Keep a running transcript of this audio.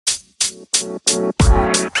Welcome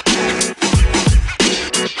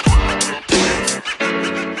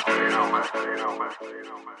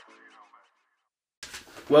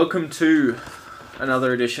to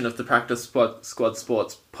another edition of the Practice Squad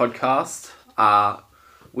Sports podcast.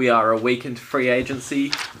 We are a week into free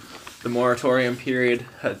agency. The moratorium period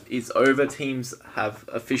is over. Teams have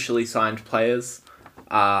officially signed players,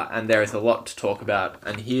 and there is a lot to talk about.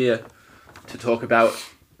 And here to talk about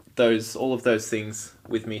all of those things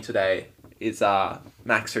with me today is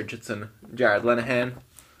Max Richardson, Jared Lenehan.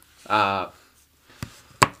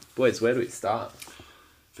 Boys, where do we start?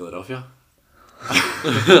 Philadelphia.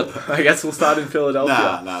 I guess we'll start in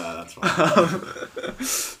Philadelphia. No, that's fine.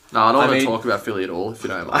 No, I don't want to talk about Philly at all, if you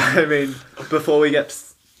don't mind. I mean, before we get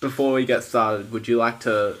started, would you like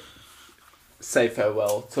to say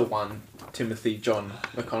farewell to one Timothy John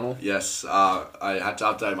McConnell? Yes, I had to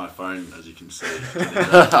update my phone, as you can see.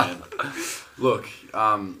 Look,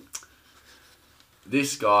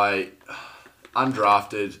 this guy,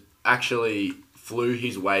 undrafted, actually flew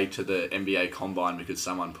his way to the NBA Combine because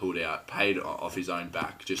someone pulled out, paid off his own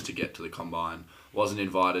back just to get to the Combine. Wasn't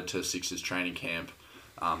invited to Sixers training camp.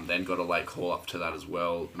 Then got a late call up to that as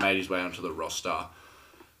well. Made his way onto the roster.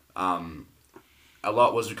 A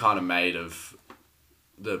lot was kind of made of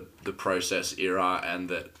the process era, and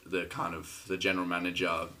that the general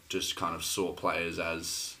manager just kind of saw players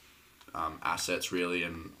as assets really,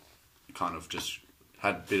 and kind of just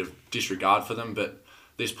had a bit of disregard for them. But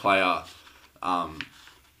this player,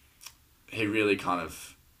 he really kind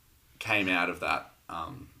of came out of that,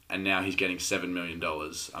 and now he's getting $7 million.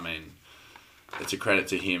 I mean, it's a credit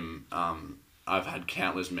to him. I've had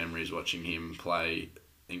countless memories watching him play,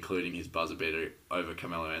 including his buzzer beater over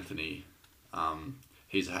Carmelo Anthony.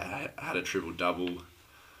 He's had a triple-double,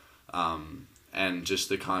 and just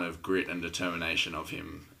the kind of grit and determination of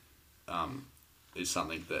him is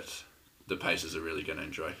something that the Pacers are really going to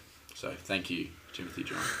enjoy. So thank you, Timothy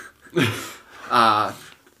John.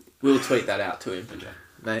 We'll tweet that out to him, Okay.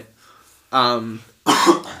 mate.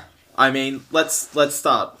 I mean, let's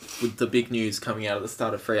start with the big news coming out at the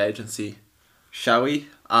start of free agency, shall we?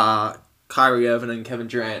 Kyrie Irving and Kevin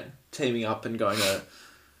Durant teaming up and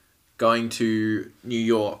going to New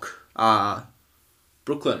York,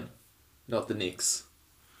 Brooklyn, not the Knicks.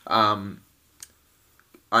 I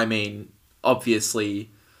mean, obviously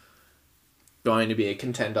going to be a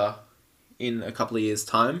contender in a couple of years'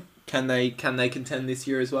 time. Can they contend this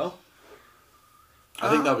year as well?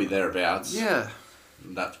 I think they'll be thereabouts. Yeah.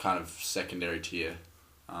 That kind of secondary tier.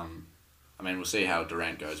 I mean, we'll see how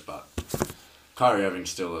Durant goes, but Kyrie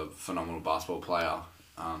Irving's still a phenomenal basketball player.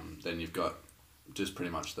 Then you've got just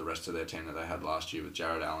pretty much the rest of their team that they had last year with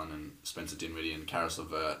Jared Allen and Spencer Dinwiddie and Karis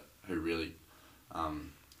LeVert, who really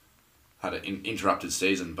had an interrupted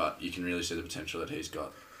season, but you can really see the potential that he's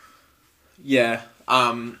got. Yeah.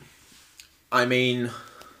 I mean,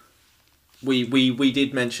 we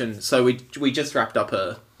did mention, so we just wrapped up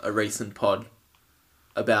a recent pod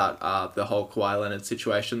about the whole Kawhi Leonard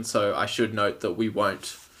situation, so I should note that we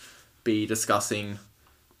won't be discussing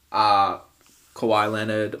Kawhi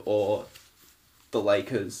Leonard or the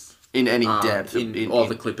Lakers In any depth. or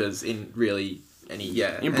the Clippers in really any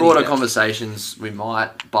In broader depth. Conversations we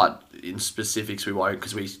might, but in specifics we won't,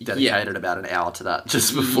 because we dedicated about an hour to that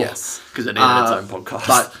just before. Yes. Because it needed its own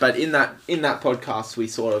podcast. But in that podcast we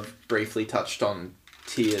sort of briefly touched on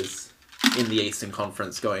tiers in the Eastern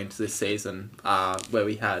Conference going into this season, where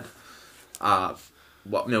we had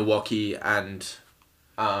Milwaukee and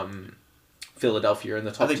Philadelphia in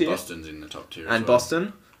the top tier. I think Boston's in the top tier and as well.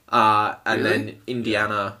 Boston, and Really? then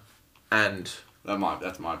Indiana, and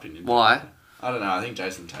That's my opinion. Why? I don't know. I think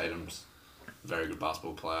Jason Tatum's a very good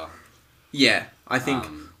basketball player. yeah, I think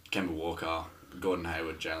Kemba Walker, Gordon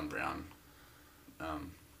Hayward, Jaylen Brown.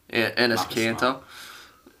 Enes Marcus Kanter.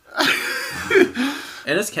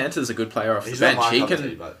 Enes Kanter's a good player off He's the bench. not my He cup of can,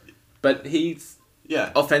 tea, but but he's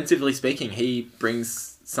yeah. offensively speaking, he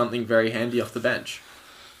brings something very handy off the bench.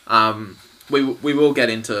 We will get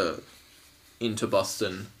into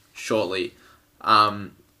Boston shortly,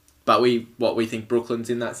 but we think Brooklyn's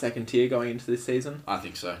in that second tier going into this season I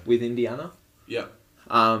think so. with Indiana. Yeah.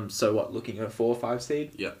 So looking at a 4 or 5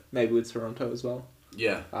 seed? Yeah. Maybe with Toronto as well,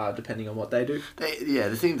 Yeah. depending on what they do.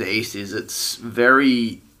 The thing with the East is it's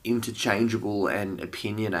very interchangeable and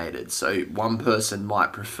opinionated. So one person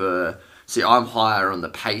might prefer... See, I'm higher on the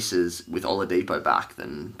Pacers with Oladipo back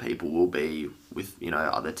than people will be with,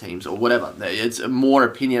 other teams or whatever. It's more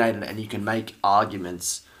opinionated, and you can make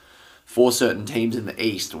arguments for certain teams in the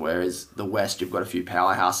East, whereas the West, you've got a few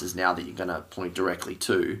powerhouses now that you're going to point directly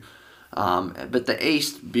to. But the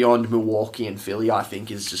East, beyond Milwaukee and Philly, I think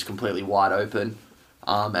is just completely wide open.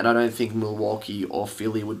 And I don't think Milwaukee or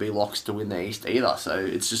Philly would be locks to win the East either. So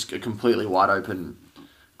it's just a completely wide open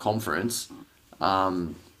conference.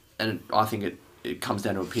 And I think it comes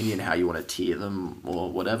down to opinion how you want to tier them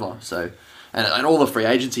or whatever. So, and all the free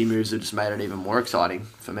agency moves have just made it even more exciting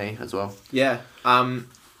for me as well. Yeah.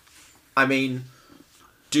 I mean,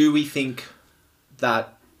 do we think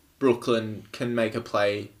that Brooklyn can make a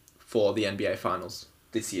play for the NBA Finals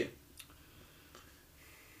this year?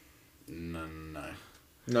 No.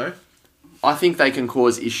 No? I think they can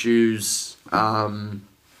cause issues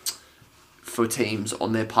for teams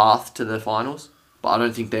on their path to the finals, but I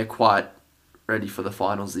don't think they're quite ready for the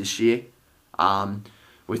finals this year.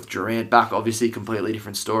 With Durant back, obviously, completely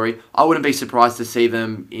different story. I wouldn't be surprised to see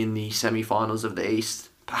them in the semi-finals of the East,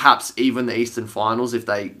 perhaps even the Eastern Finals if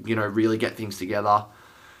they, really get things together.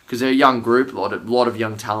 Because they're a young group, a lot of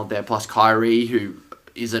young talent there, plus Kyrie, who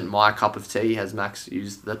isn't my cup of tea, as Max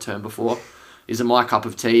used the term before, isn't my cup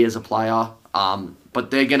of tea as a player.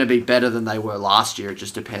 But they're going to be better than they were last year. It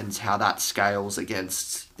just depends how that scales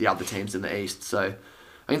against the other teams in the East. So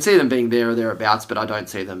I can see them being there or thereabouts, but I don't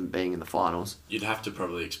see them being in the finals. You'd have to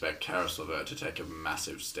probably expect Karis LeVert to take a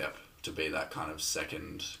massive step to be that kind of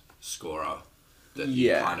second scorer that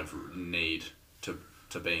you kind of need to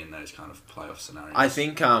be in those kind of playoff scenarios. I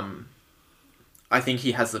think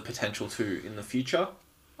he has the potential to in the future,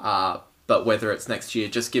 but whether it's next year,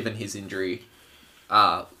 just given his injury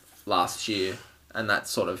last year, and that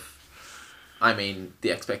sort of,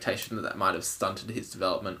 the expectation that might have stunted his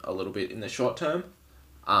development a little bit in the short term.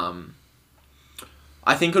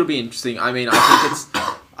 I think it'll be interesting.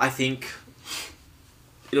 I think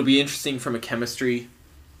it'll be interesting from a chemistry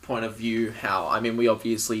point of view. We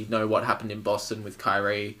obviously know what happened in Boston with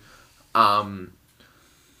Kyrie. How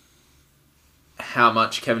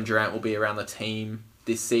much Kevin Durant will be around the team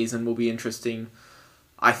this season will be interesting.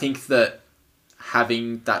 I think that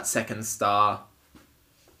having that second star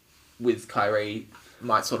with Kyrie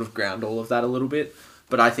might sort of ground all of that a little bit.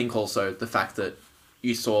 But I think also the fact that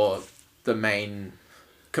you saw the main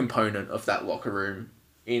component of that locker room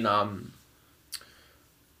in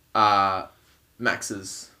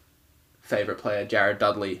Max's favourite player, Jared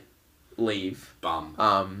Dudley, leave. Bum.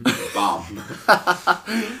 Bum.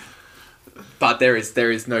 But there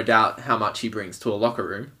is no doubt how much he brings to a locker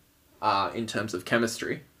room in terms of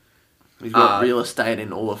chemistry. He's got real estate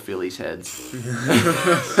in all of Philly's heads.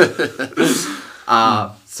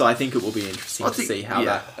 So I think it will be interesting to see how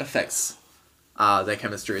that affects their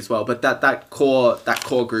chemistry as well. But that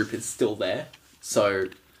core group is still there. So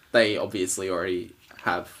they obviously already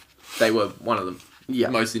they were one of the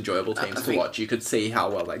most enjoyable teams to watch. You could see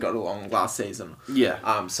how well they got along last season.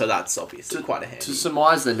 Yeah. So that's obviously quite a handy. To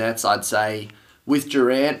surmise the Nets, I'd say with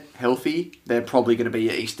Durant healthy, they're probably going to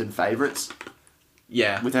be Eastern favourites.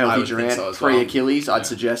 Yeah. With healthy Durant, pre-Achilles, I'd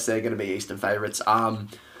suggest they're going to be Eastern favourites.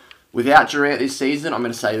 Without Durant this season, I'm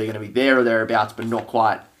going to say they're going to be there or thereabouts, but not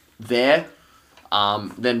quite there.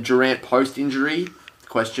 Then Durant post-injury,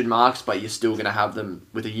 question marks, but you're still going to have them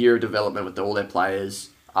with a year of development with all their players.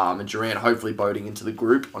 And Durant hopefully boating into the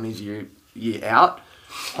group on his year out.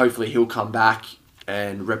 Hopefully he'll come back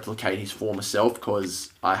and replicate his former self,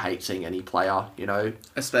 because I hate seeing any player,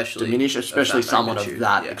 diminish, especially someone of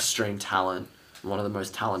that extreme talent. One of the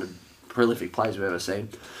most talented, prolific players we've ever seen.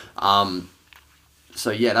 So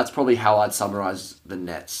yeah, that's probably how I'd summarise the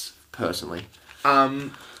Nets, personally.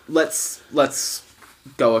 Let's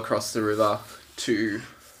go across the river to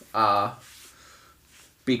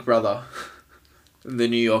Big Brother, the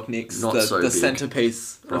New York Knicks, the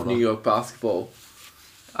centerpiece of New York basketball.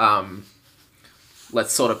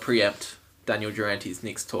 Let's sort of preempt Daniel Durante's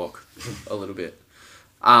Knicks talk a little bit.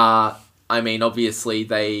 Obviously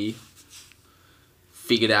they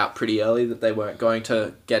figured out pretty early that they weren't going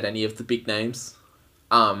to get any of the big names.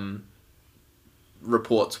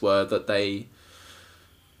 Reports were that they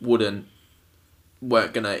weren't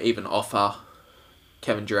going to even offer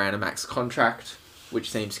Kevin Durant a max contract,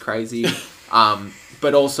 which seems crazy.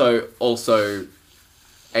 But also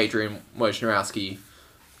Adrian Wojnarowski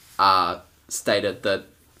stated that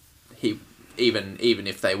he even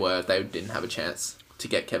if they didn't have a chance to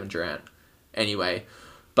get Kevin Durant anyway.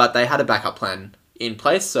 But they had a backup plan in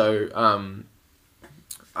place, so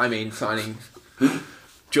signing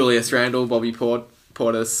Julius Randle, Bobby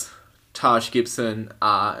Portis, Taj Gibson,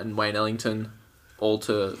 and Wayne Ellington, all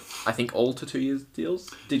to 2 years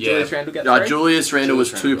deals. Did Julius Randle get 3? Julius Randle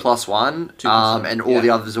was 2 + 1, and all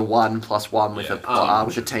the others are 1 + 1 with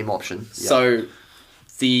a team option. Yeah. So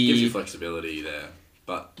gives you flexibility there,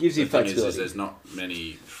 but gives you flexibility. There's not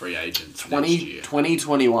many free agents next year.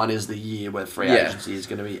 2021 is the year where free agency is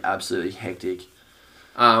going to be absolutely hectic.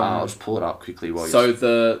 I'll just pull it up quickly while So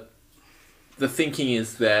the thinking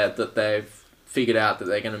is there that they've figured out that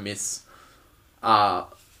they're going to miss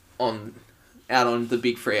out on the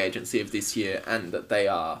big free agency of this year, and that they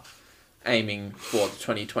are aiming for the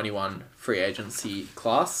 2021 free agency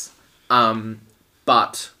class.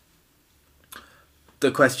 But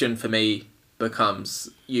the question for me becomes,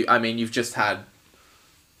 you've just had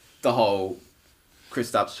the whole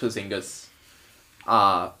Kristaps Porzingis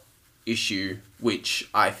issue, which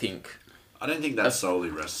I don't think that solely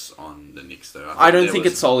rests on the Knicks, though. I don't think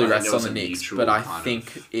it solely rests there on was the a Knicks, mutual but I kind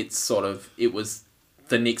think of- it was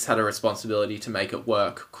the Knicks had a responsibility to make it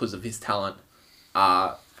work because of his talent,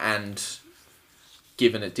 and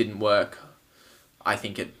given it didn't work, I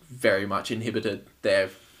think it very much inhibited the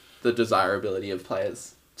desirability of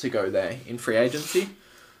players to go there in free agency.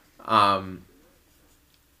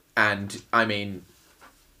 And I mean,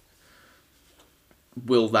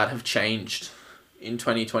 will that have changed in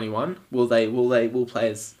 2021? Will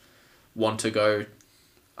players want to go?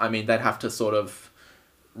 I mean, they'd have to sort of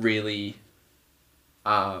really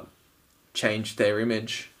change their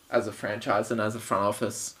image as a franchise and as a front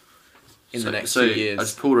office in the next 2 years. I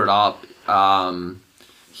just pulled it up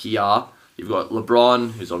here. You've got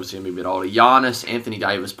LeBron, who's obviously going to be a bit older, Giannis, Anthony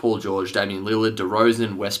Davis, Paul George, Damian Lillard,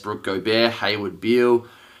 DeRozan, Westbrook, Gobert, Hayward, Beal,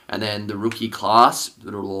 and then the rookie class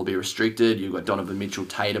that will all be restricted. You've got Donovan Mitchell,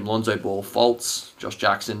 Tatum, Lonzo Ball, Fultz, Josh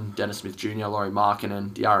Jackson, Dennis Smith Jr., Laurie Markkinen,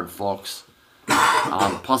 De'Aaron Fox,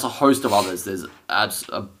 plus a host of others. There's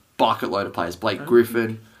a bucket load of players. Blake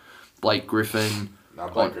Griffin. No, Blake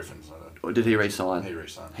Griffin's not Or did he re-sign? He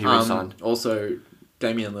re-signed. He re-signed. Also,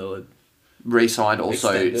 Damian Lillard. Re-signed also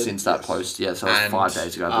Extended, since that yes. post. Yeah, so it was And, 5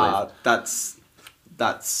 days ago, I believe.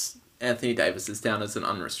 That's Anthony Davis is down as an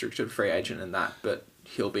unrestricted free agent in that, but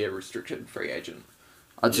he'll be a restricted free agent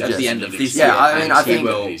I'd at suggest. the end of this Yeah, year. I mean, and I he think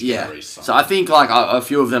will. he's yeah. gonna re-sign. So I think like a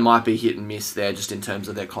few of them might be hit and miss there, just in terms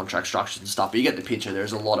of their contract structures and stuff. But you get the picture.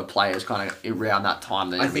 There's a lot of players kind of around that time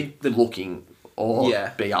that I are think looking or Yeah.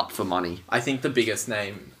 be up for money. I think the biggest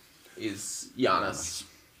name is Giannis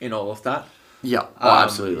in all of that, Yeah,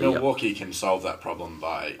 absolutely. Yeah. Milwaukee can solve that problem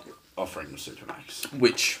by offering the Supermax.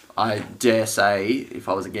 which I dare say, if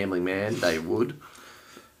I was a gambling man, they would.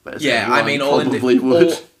 But as yeah, I anyone mean, probably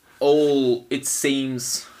would. all it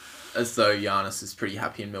seems as though Giannis is pretty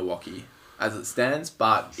happy in Milwaukee as it stands,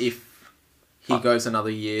 but if he goes another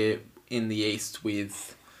year in the East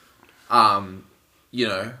with,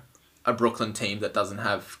 a Brooklyn team that doesn't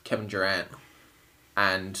have Kevin Durant,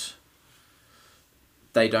 and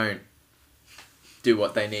they don't do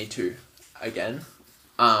what they need to again,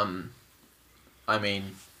 I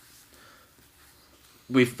mean,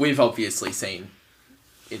 we've obviously seen,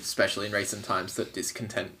 especially in recent times, that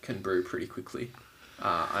discontent can brew pretty quickly.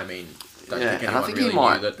 I mean, don't Yeah, think and I anyone think he really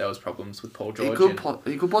might- knew that there was problems with Paul He George. could,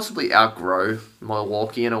 he could possibly outgrow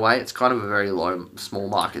Milwaukee in a way. It's kind of a very small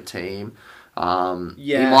market team. He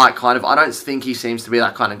Yeah. might kind of. I don't think he seems to be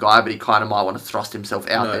that kind of guy, but he kind of might want to thrust himself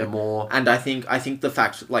out No. there more. And I think the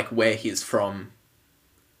fact, like, where he's from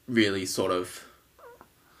really sort of,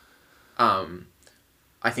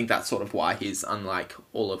 I think that's sort of why he's unlike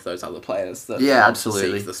all of those other players that Yeah,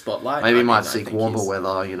 absolutely. seek the spotlight. Maybe I he might mean, I seek think warmer he's-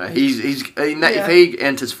 weather. You know, Yeah. if he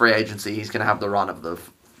enters free agency, he's going to have the run of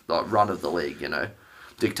the league. You know,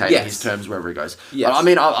 dictating Yes. his terms wherever he goes. Yes. But, I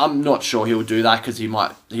mean, I'm not sure he'll do that because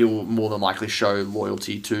he'll more than likely show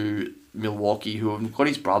loyalty to Milwaukee, who have got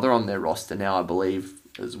his brother on their roster now, I believe,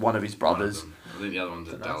 as one of his brothers. I think the other one's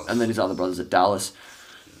at Dallas. And then his other brothers at Dallas.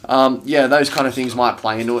 Yeah, those kind of things might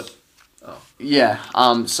play into it. Oh. Yeah.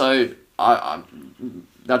 So I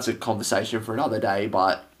that's a conversation for another day.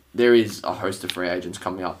 But there is a host of free agents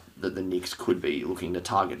coming up that the Knicks could be looking to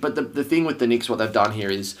target. But the thing with the Knicks, what they've done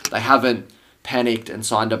here is they haven't panicked and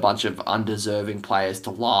signed a bunch of undeserving players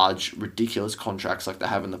to large, ridiculous contracts like they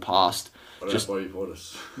have in the past. What about Bobby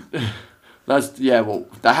Portis? That's well,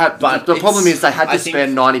 they had. But the problem it's- is they had to I think-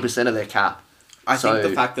 spend 90% of their cap. I think So-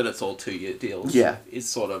 the fact that it's all 2-year deals Yeah. is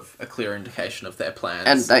sort of a clear indication of their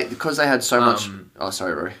plans. And because they had so much. Oh,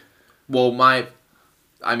 sorry, Rory. Well, my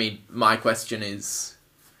question is,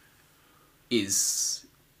 is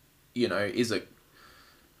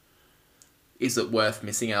it worth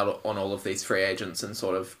missing out on all of these free agents and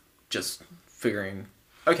sort of just figuring,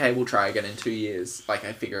 okay, we'll try again in 2 years? Like,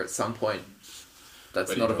 I figure at some point that's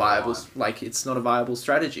Where do not you a draw the viable, line? like, it's not a viable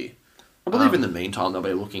strategy. I believe in the meantime they'll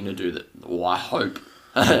be looking to do that. Well, I hope,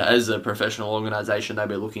 as a professional organisation, they'll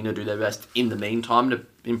be looking to do their best in the meantime to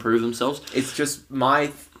improve themselves. It's just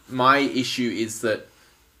my issue is that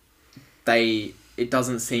it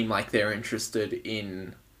doesn't seem like they're interested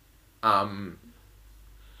in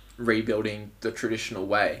rebuilding the traditional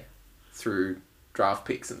way through draft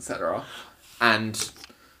picks, etc. And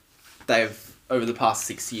they've, over the past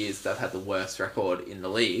 6 years, they've had the worst record in the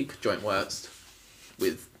league, joint worst,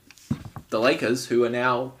 with the Lakers, who are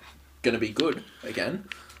now going to be good again.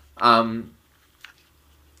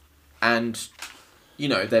 And, you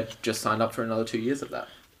know, they've just signed up for another 2 years of that.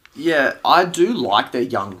 Yeah, I do like their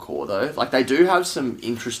young core, though. Like, they do have some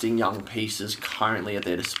interesting young pieces currently at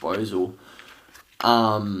their disposal.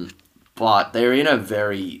 But they're in a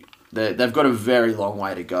very... They've got a very long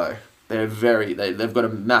way to go. They've got a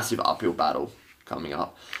massive uphill battle coming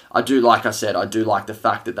up. I do like the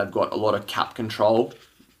fact that they've got a lot of cap control,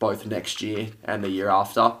 both next year and the year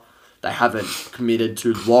after. They haven't committed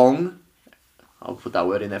to long... I'll put that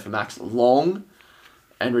word in there for Max. Long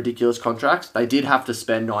and ridiculous contracts. They did have to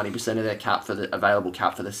spend 90% of their cap for the available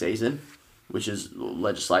cap for the season, which is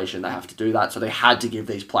legislation. They have to do that. So they had to give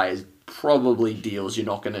these players probably deals you're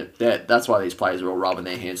not going to... That's why these players are all rubbing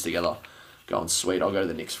their hands together, going, sweet, I'll go to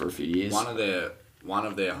the Knicks for a few years. One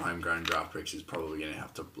of their homegrown draft picks is probably going to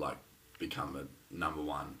have to become a number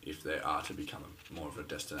one if they are to become more of a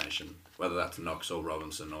destination, whether that's Knox or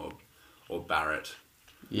Robinson or Barrett.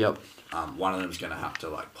 Yep. One of them's going to have to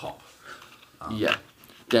pop. Yeah.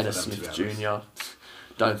 Dennis Smith Jr.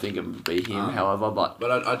 Don't think it would be him, however, but...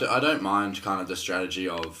 But I don't mind kind of the strategy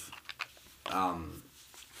of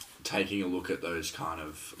taking a look at those kind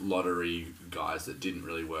of lottery guys that didn't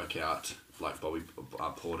really work out, like Bobby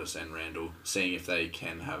Portis and Randall, seeing if they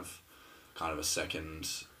can have kind of a second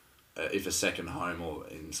home, or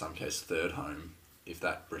in some case third home, if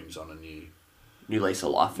that brings on a new lease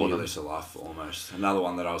of life for them. New lease of life, almost. Another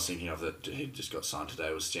one that I was thinking of that he just got signed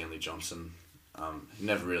today was Stanley Johnson. He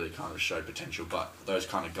never really kind of showed potential, but those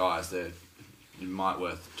kind of guys, it might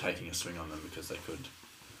worth taking a swing on them because they could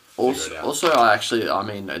figure it out. Also,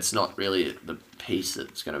 it's not really the piece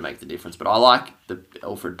that's going to make the difference, but I like the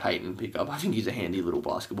Elfrid Payton pickup. I think he's a handy little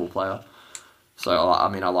basketball player. So, I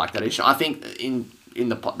like that issue. I think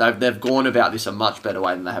they've gone about this a much better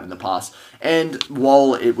way than they have in the past. And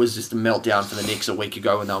while it was just a meltdown for the Knicks a week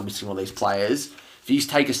ago when they were missing all these players, if you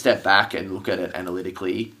take a step back and look at it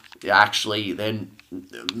analytically, actually, then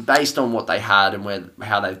based on what they had and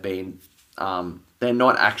how they've been, they're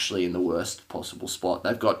not actually in the worst possible spot.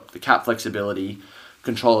 They've got the cap flexibility,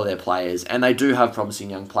 control of their players, and they do have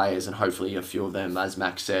promising young players, and hopefully a few of them, as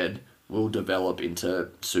Max said, will develop into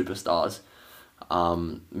superstars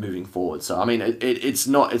moving forward. So, it's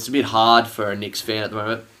a bit hard for a Knicks fan at the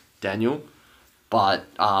moment, Daniel, but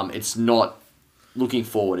it's not looking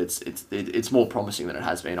forward. It's more promising than it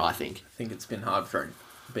has been, I think. I think it's been hard for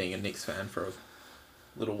being a Knicks fan for a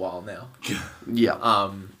little while now.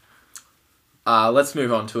 Yeah. Let's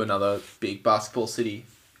move on to another big basketball city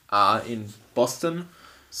in Boston.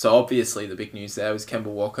 So obviously the big news there was Kemba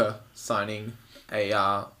Walker signing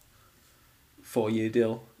a 4-year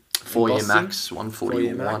deal. 4-year max,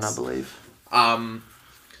 141, I believe.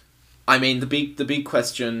 The big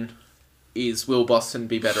question is, will Boston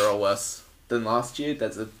be better or worse than last year?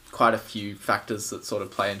 There's quite a few factors that sort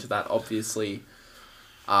of play into that. Obviously,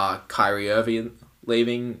 Kyrie Irving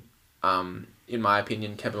leaving. In my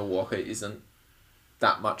opinion, Kemba Walker isn't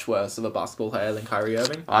that much worse of a basketball player than Kyrie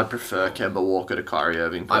Irving. I prefer Kemba Walker to Kyrie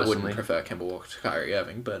Irving, personally. I wouldn't prefer Kemba Walker to Kyrie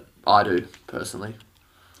Irving, but... I do, personally.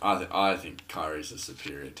 I think Kyrie's a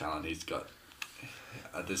superior talent. He's got...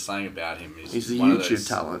 There's something about him. He's a YouTube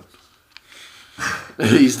talent.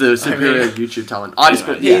 He's the superior YouTube talent.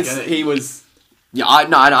 He was... Yeah, I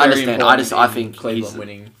understand. I think Cleveland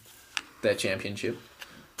winning their championship.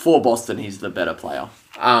 For Boston, he's the better player.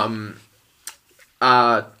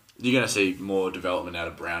 You're going to see more development out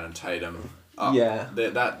of Brown and Tatum. Yeah.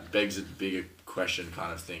 That begs a bigger question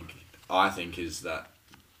kind of thing. I think is that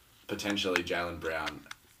potentially Jaylen Brown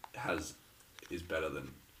is better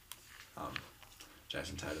than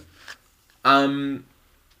Jason Tatum.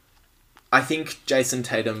 I think Jason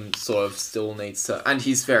Tatum sort of still needs to... And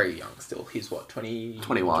he's very young still. He's what,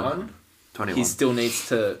 21? He still needs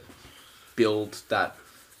to build that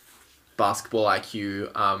basketball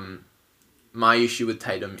IQ. My issue with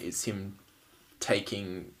Tatum is him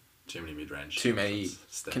taking too many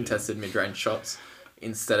contested mid-range shots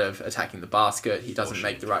instead of attacking the basket. He doesn't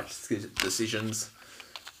make the right decisions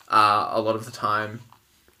a lot of the time.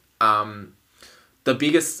 The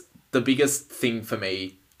biggest thing for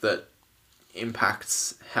me that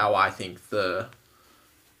impacts how I think the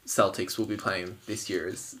Celtics will be playing this year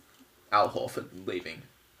is Al Horford leaving.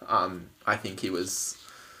 I think he was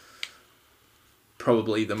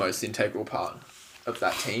probably the most integral part of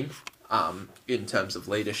that team, in terms of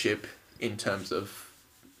leadership, in terms of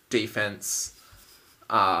defense,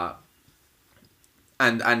 and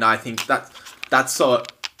I think that's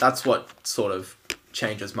what sort of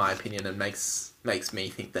changes my opinion and makes me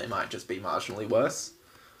think they might just be marginally worse.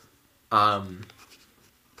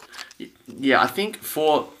 Yeah, I think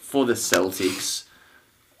for the Celtics,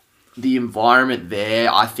 the environment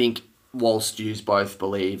there, I think whilst you both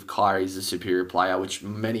believe Kyrie's a superior player, which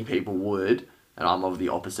many people would, and I'm of the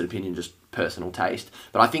opposite opinion, just personal taste,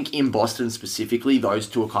 but I think in Boston specifically, those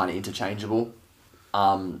two are kind of interchangeable,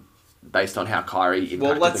 based on how Kyrie impacted the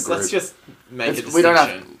group. Let's just make a distinction. We don't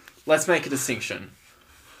have... Let's make a distinction.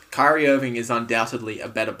 Kyrie Irving is undoubtedly a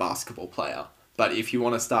better basketball player, but if you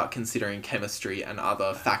want to start considering chemistry and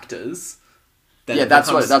other factors, then yeah,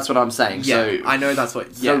 that's what I'm saying. Yeah, So I know that's what.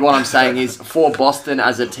 Yeah. So what I'm saying is, for Boston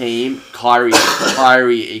as a team, Kyrie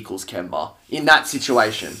equals Kemba in that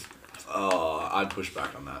situation. Oh, I'd push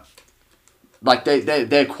back on that. Like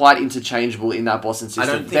they're quite interchangeable in that Boston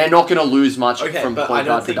system. think- They're not going to lose much from but point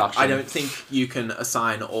guard production. I don't think you can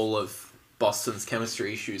assign all of Boston's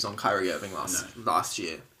chemistry issues on Kyrie Irving last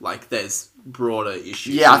year. Like, there's broader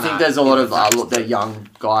issues. Yeah, I in think that, there's a lot of their young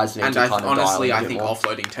guys need and to kind of honestly, dial I in a bit think more.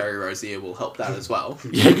 offloading Terry Rozier will help that as well.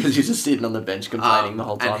 Yeah, because he's just sitting on the bench complaining the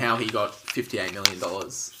whole time. And how he got $58 million.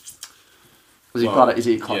 Is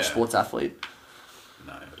he a college yeah. sports athlete?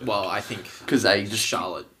 No. Well, I think Because they just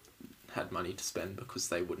Charlotte had money to spend because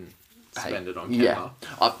they wouldn't spend it on yeah,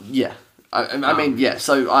 Kemba. yeah. I mean, yeah.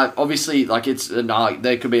 So obviously, like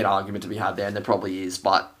there could be an argument to be had there, and there probably is.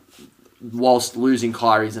 But whilst losing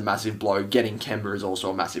Kyrie is a massive blow, getting Kemba is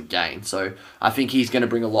also a massive gain. So I think he's going to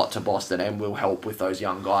bring a lot to Boston and will help with those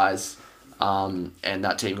young guys and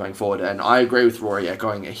that team going forward. And I agree with Rory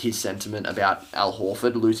echoing his sentiment about Al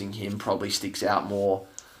Horford. Losing him probably sticks out more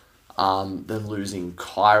than losing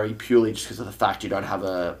Kyrie, purely just because of the fact you don't have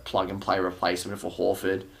a plug-and-play replacement for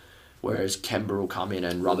Horford, whereas Kemba will come in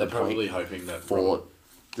and run They're the probably point hoping that for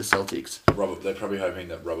the Celtics. They're probably hoping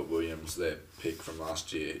that Robert Williams, their pick from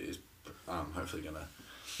last year, is hopefully going to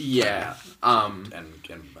Yeah. and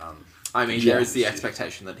I mean, Yeah. there is the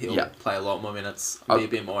expectation that he'll play a lot more minutes, be a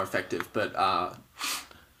bit more effective, but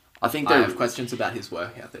I think I they have questions about his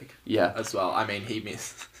work ethic yeah. as well. I mean, he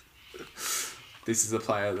missed... This is a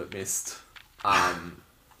player that missed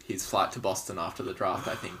his flight to Boston after the draft,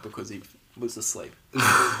 I think, because he was asleep.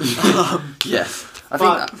 Yeah,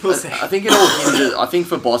 But we'll see. I think it all hinges. I think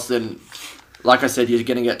for Boston, like I said, you're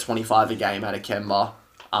going to get 25 a game out of Kemba.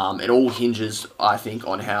 It all hinges, I think,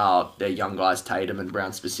 on how their young guys, Tatum and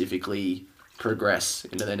Brown specifically, progress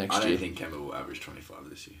into their next I don't year. think Kemba will average 25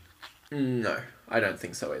 this year. No, I don't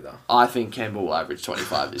think so either. I think Kemba will average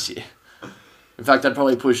 25 this year. In fact, I'd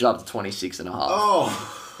probably push it up to 26 and a half.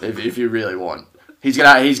 Oh, If you really want. He's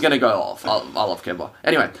gonna go off. I love Kemba.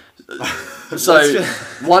 Anyway, so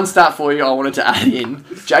one stat for you I wanted to add in.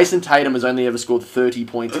 Jason Tatum has only ever scored 30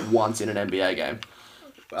 points once in an NBA game.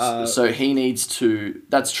 So he needs to...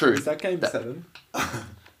 That's true. Is that game 7?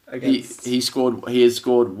 He has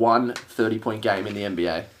scored one 30-point game in the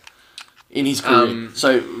NBA in his career.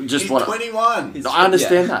 So just he's what 21. I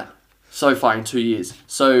understand that so far in 2 years.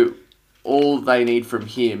 So all they need from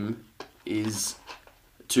him is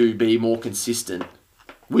to be more consistent,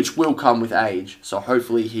 which will come with age. So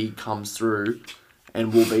hopefully he comes through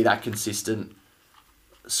and will be that consistent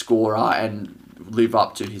scorer and live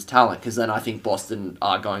up to his talent. Because then I think Boston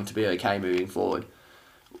are going to be okay moving forward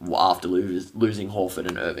after losing Horford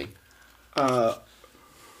and Irving.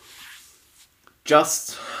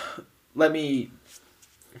 Just let me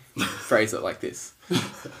phrase it like this.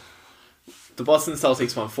 The Boston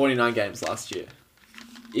Celtics won 49 games last year.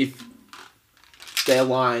 If their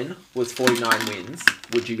line was 49 wins,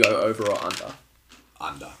 would you go over or under?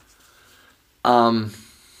 Under. I'm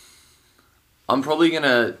probably going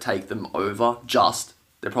to take them over,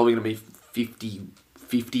 they're probably going to be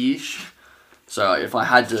 50-ish. So if I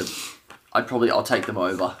had to, I'll take them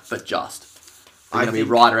over, but just. They're going to be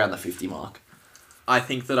right around the 50 mark. I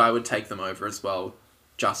think that I would take them over as well,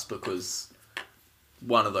 just because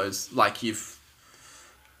one of those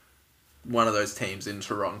teams in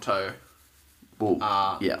Toronto Will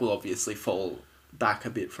obviously fall back a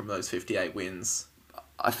bit from those 58 wins.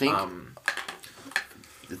 I think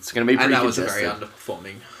it's going to be pretty congested. And that was a very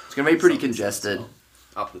underperforming. It's going to be pretty congested.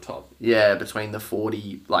 Up the top. Yeah, between the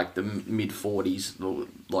 40, like the mid 40s, the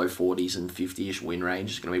low 40s and 50-ish win range.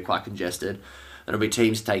 It's going to be quite congested. And it'll be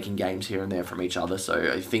teams taking games here and there from each other.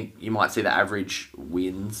 So I think you might see the average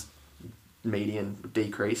wins median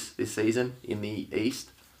decrease this season in the East.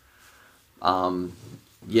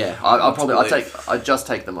 Yeah, I'd just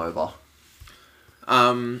take them over.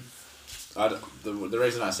 The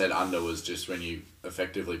reason I said under was just when you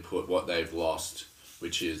effectively put what they've lost,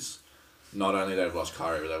 which is not only they've lost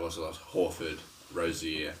Kyrie, but they've also lost Horford,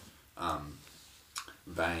 Rozier,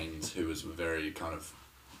 Baines, who was a very kind of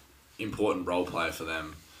important role player for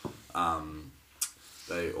them.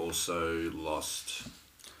 They also lost.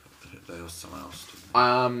 They lost someone else.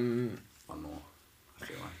 One more, I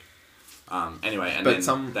feel like. Anyway, and But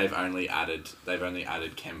then they've only added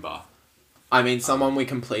Kemba. I mean, someone we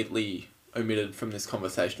completely omitted from this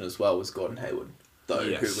conversation as well was Gordon Hayward, though,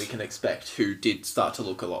 Yes. who we can expect, who did start to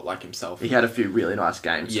look a lot like himself. He had a few really nice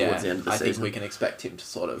games towards the end of the I season. think we can expect him to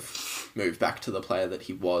sort of move back to the player that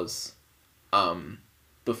he was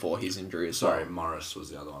before his injury as Sorry, well. Morris was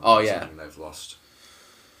the other one. Oh, That's yeah. something they've lost.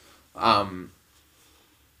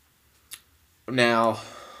 Now,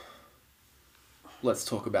 let's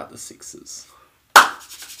talk about the Sixers.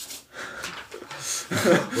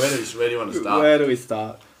 Where do you want to start? Where do we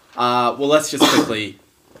start? Well, let's just quickly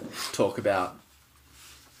talk about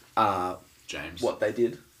James. what they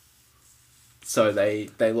did. So they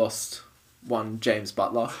lost one James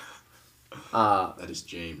Butler That is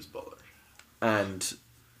James Butler. and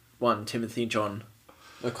one Timothy John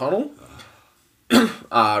McConnell.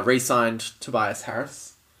 Re-signed Tobias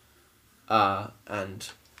Harris and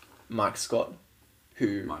Mike Scott,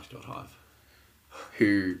 Mike Scott Hive.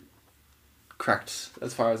 who cracked,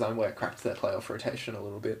 as far as I'm aware, cracked their playoff rotation a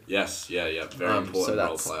little bit. Yes, yeah. Very So important role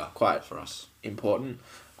that's player quite for us. important.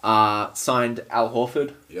 Signed Al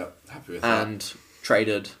Horford Yep, happy with that. and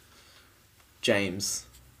traded James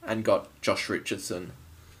and got Josh Richardson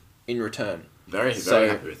in return. Very So-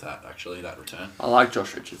 happy with that, actually, that return. I like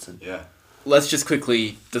Josh Richardson. Yeah. Let's just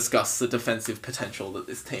quickly discuss the defensive potential that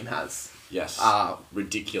this team has. Yes.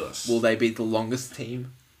 Ridiculous. Will they be the longest starting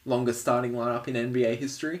lineup in NBA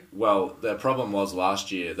history? Well, the problem was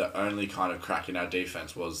last year, the only kind of crack in our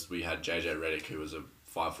defense was we had JJ Redick, who was a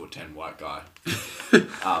 5'10" white guy.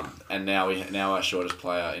 And now our shortest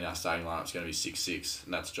player in our starting lineup is going to be 6'6",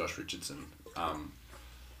 and that's Josh Richardson.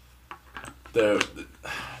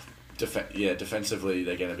 Defensively,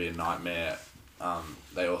 they're going to be a nightmare.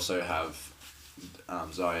 They also have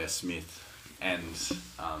Zaire Smith and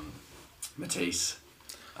Matisse.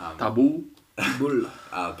 Tabu.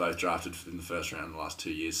 Both drafted in the first round in the last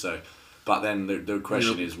 2 years. So, but then the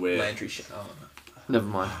question is where. Landry Never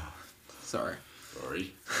mind. sorry.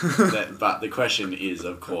 Sorry. But the question is,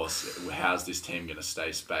 of course, how's this team going to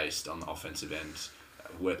stay spaced on the offensive end?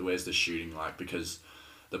 Where's the shooting like? Because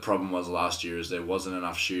the problem was last year is there wasn't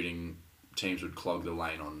enough shooting. Teams would clog the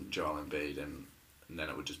lane on Joel Embiid and then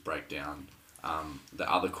it would just break down. The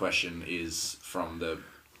other question is from the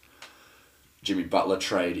Jimmy Butler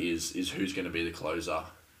trade is who's going to be the closer.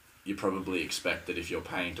 You probably expect that if you're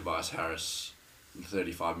paying Tobias Harris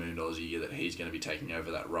 $35 million a year that he's going to be taking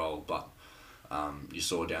over that role, but you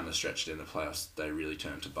saw down the stretch in the playoffs they really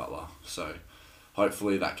turned to Butler. So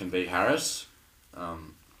hopefully that can be Harris.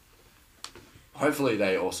 Hopefully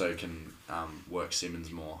they also can work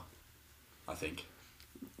Simmons more, I think.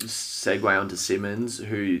 Segue onto Simmons,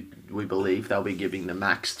 who we believe they'll be giving the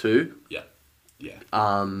max to. Yeah.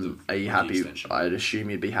 Are you happy? Extension. I'd assume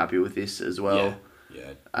you'd be happy with this as well.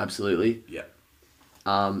 Yeah. Absolutely. Yeah.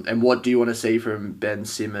 And what do you want to see from Ben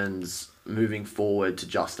Simmons moving forward to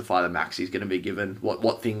justify the max he's going to be given?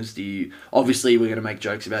 What things do you... Obviously, we're going to make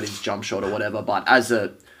jokes about his jump shot or whatever, but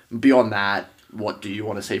beyond that, what do you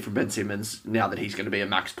want to see from Ben Simmons now that he's going to be a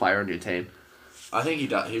max player on your team? I think he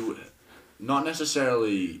does. Not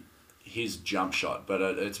necessarily his jump shot, but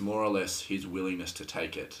it's more or less his willingness to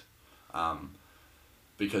take it.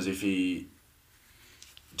 Because if he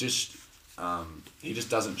just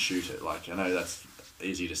doesn't shoot it. Like, I know that's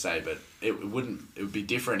easy to say, but it would be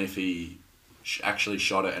different if he actually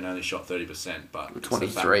shot it and only shot 30%. But it's the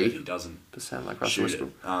fact that 23%. he doesn't Like Russell shoot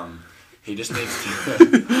Westbrook. it. He just needs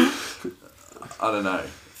to, I don't know,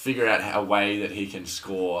 figure out a way that he can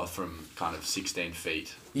score from kind of 16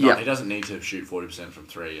 feet. Yeah. He doesn't need to shoot 40% from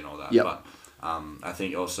three and all that. Yep. But I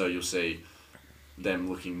think also you'll see them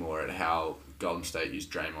looking more at how Golden State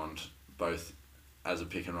used Draymond, both as a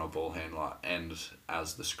pick and roll ball handler and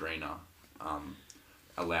as the screener,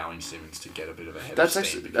 allowing Simmons to get a bit of a head of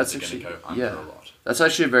steam because they're going to go under a lot. That's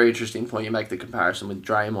actually a very interesting point. You make the comparison with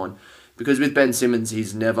Draymond. Because with Ben Simmons,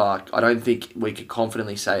 he's never... I don't think we could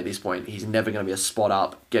confidently say at this point he's never going to be a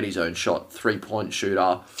spot-up, get his own shot, three-point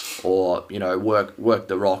shooter, or, work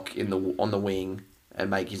the rock on the wing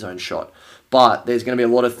and make his own shot. But there's going to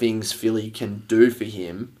be a lot of things Philly can do for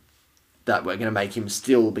him that we're going to make him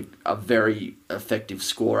still be a very effective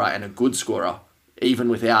scorer and a good scorer, even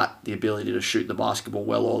without the ability to shoot the basketball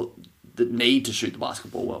well or the need to shoot the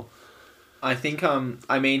basketball well. I think,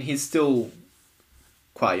 he's still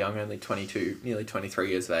quite young, only 22, nearly 23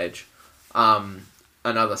 years of age.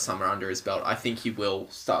 Another summer under his belt. I think he will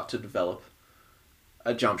start to develop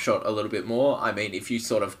a jump shot a little bit more. I mean, if you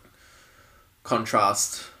sort of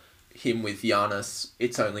contrast him with Giannis,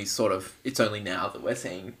 it's only now that we're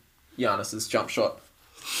seeing Giannis's jump shot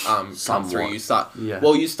come through. You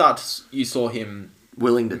saw him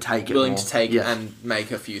willing to take and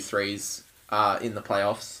make a few threes in the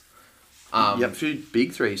playoffs. A few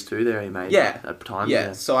big threes too there he made at times.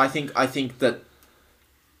 Yeah, so I think that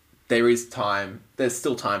there is time. There's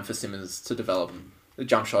still time for Simmons to develop the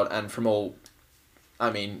jump shot, and from all,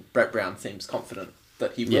 I mean, Brett Brown seems confident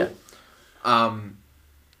that he will.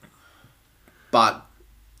 But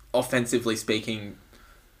offensively speaking,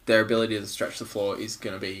 their ability to stretch the floor is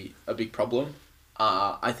going to be a big problem.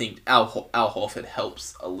 I think Al Horford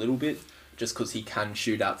helps a little bit just because he can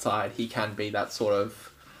shoot outside. He can be that sort of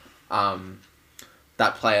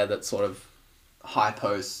that player that sort of high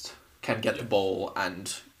post can get the ball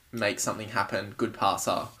and make something happen. Good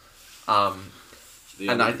passer.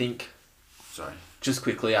 I think, just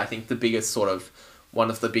quickly, I think one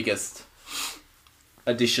of the biggest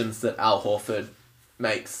additions that Al Horford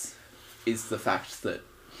makes is the fact that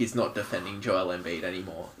he's not defending Joel Embiid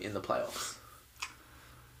anymore in the playoffs.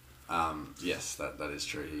 Yes, that is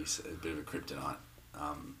true. He's a bit of a kryptonite.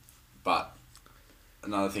 But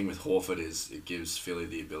another thing with Horford is it gives Philly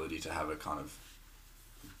the ability to have a kind of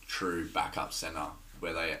true backup center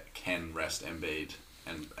where they can rest Embiid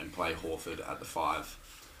and play Horford at the 5.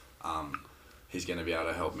 He's going to be able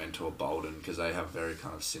to help mentor Bolden because they have very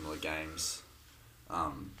kind of similar games.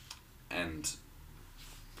 And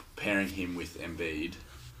pairing him with Embiid,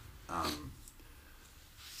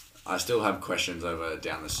 I still have questions over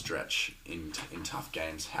down the stretch in tough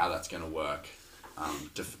games how that's going to work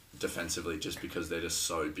defensively, just because they're just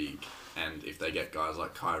so big, and if they get guys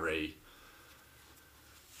like Kyrie,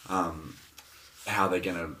 how they're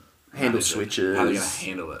going to handle switches, how they're going to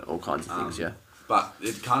handle it, all kinds of things. But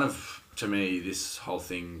it kind of, to me, this whole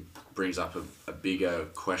thing brings up a bigger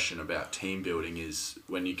question about team building. Is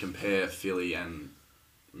when you compare Philly and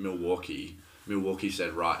Milwaukee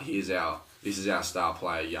said, right, this is our star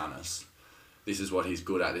player, Giannis. This is what he's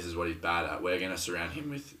good at. This is what he's bad at. We're going to surround him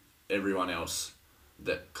with everyone else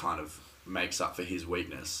that kind of makes up for his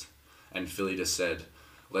weakness. And Philly just said,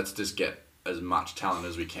 let's just get as much talent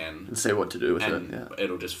as we can and see what to do with it. And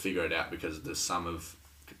it'll just figure it out because the sum of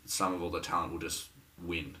all the talent will just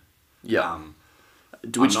win. Yeah. I'm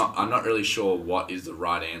not really sure what is the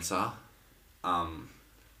right answer.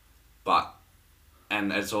 But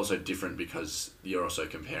it's also different because you're also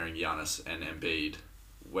comparing Giannis and Embiid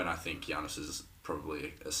when I think Giannis is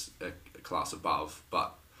probably a class above.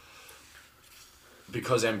 But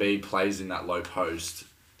because Embiid plays in that low post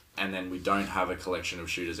and then we don't have a collection of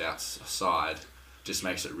shooters outside, just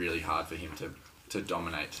makes it really hard for him to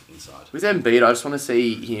dominate inside. With Embiid, I just want to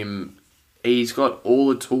see him. He's got all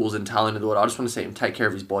the tools and talent in the world. I just want to see him take care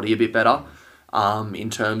of his body a bit better, in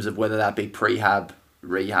terms of whether that be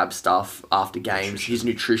rehab stuff after games. His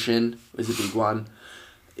nutrition is a big one.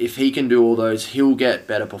 If he can do all those, he'll get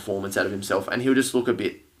better performance out of himself, and he'll just look a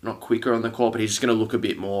bit, not quicker on the court, but he's just going to look a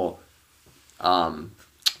bit more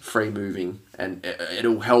free moving, and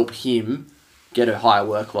it'll help him get a higher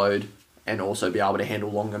workload and also be able to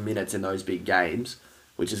handle longer minutes in those big games,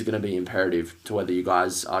 which is going to be imperative to whether you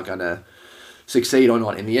guys are going to succeed or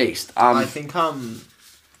not in the East. I think that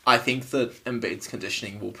Embiid's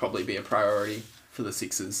conditioning will probably be a priority for the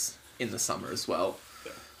Sixers in the summer as well.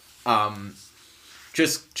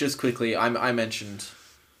 Just quickly, I mentioned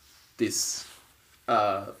this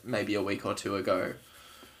maybe a week or two ago.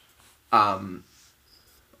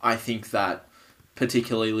 I think that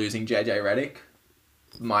particularly losing JJ Redick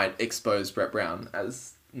might expose Brett Brown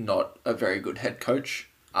as not a very good head coach.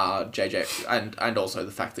 JJ and also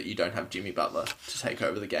the fact that you don't have Jimmy Butler to take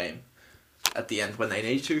over the game at the end when they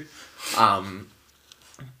need to.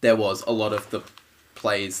 There was a lot of the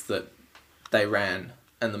plays that they ran,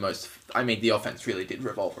 and the offense really did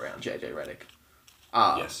revolve around JJ Redick.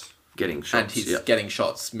 Yes. Getting shots. And he's getting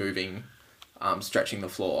shots, moving, stretching the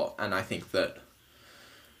floor, and I think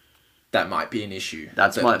that might be an issue.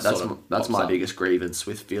 That's my biggest grievance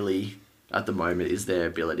with Philly at the moment, is their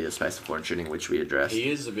ability to space the floor and shooting, which we addressed. He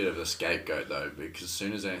is a bit of a scapegoat though, because as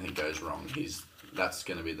soon as anything goes wrong, that's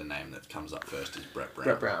going to be the name that comes up first, is Brett Brown.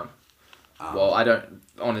 Brett Brown. Well, I don't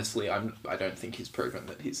think he's proven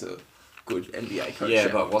that he's a good NBA coach. Yeah,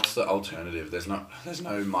 but what's the alternative? There's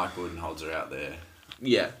no Mike Budenholzer out there.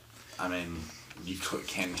 Yeah. I mean, you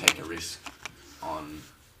can take a risk on,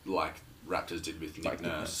 like Raptors did with Nick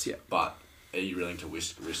Nurse, but are you willing to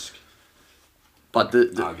risk? But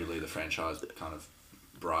arguably the franchise kind of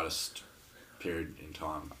brightest period in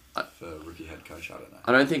time for rookie head coach. I don't know.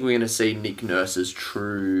 I don't think we're going to see Nick Nurse's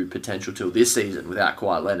true potential till this season without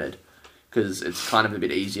Kawhi Leonard, because it's kind of a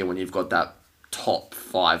bit easier when you've got that top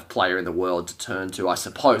 5 player in the world to turn to, I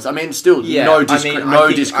suppose. I mean, still, no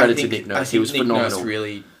discredit to Nick Nurse. He was phenomenal. Nurse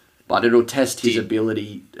really, but it'll test his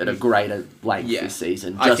ability at a greater length this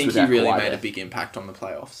season. I think he really made a big impact on the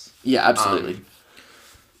playoffs. Yeah, absolutely.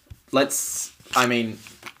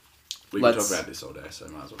 We can talk about this all day, so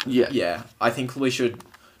might as well. Yeah. I think we should,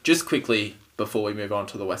 just quickly, before we move on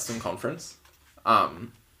to the Western Conference,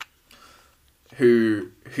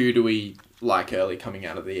 who do we like early coming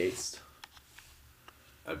out of the East?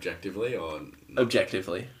 Objectively or...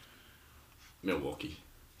 Objectively. Milwaukee,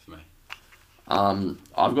 for me.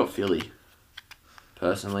 I've got Philly,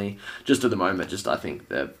 personally. Just at the moment, I think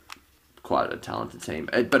they're quite a talented team.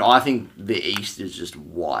 But I think the East is just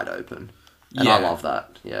wide open. And I love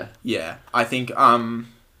that, yeah. Yeah, I think,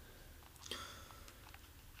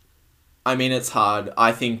 it's hard.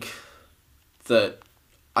 I think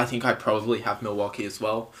I probably have Milwaukee as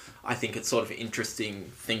well. I think it's sort of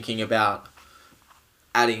interesting thinking about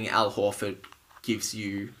adding Al Horford gives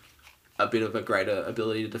you a bit of a greater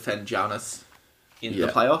ability to defend Giannis in the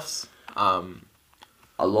playoffs. A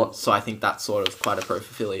lot. So I think that's sort of quite a pro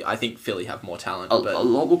for Philly. I think Philly have more talent. But a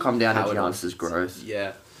lot will come down to Giannis's growth.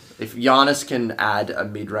 Yeah. If Giannis can add a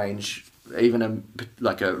mid-range, even a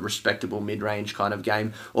respectable mid-range kind of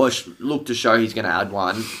game, or look to show he's going to add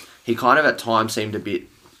one, he kind of at times seemed a bit,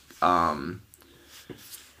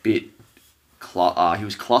 he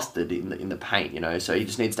was clustered in the paint, so he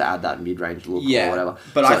just needs to add that mid-range look or whatever.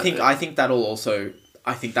 But so, I think that'll also,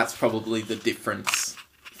 I think that's probably the difference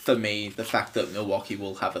for me, the fact that Milwaukee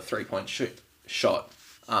will have a 3-point shot,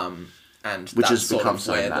 and which that's has become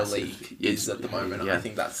sort of where so the league is at the moment. Yeah. I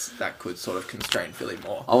think that could sort of constrain Philly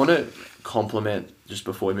more. I want to compliment, just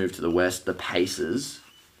before we move to the West, the Pacers.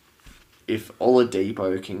 If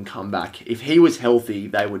Oladipo can come back, if he was healthy,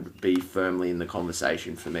 they would be firmly in the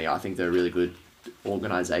conversation for me. I think they're a really good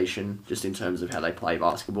organisation, just in terms of how they play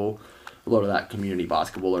basketball. A lot of that community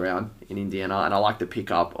basketball around in Indiana, and I like the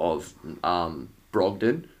pickup of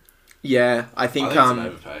Brogdon. Yeah, I think it's an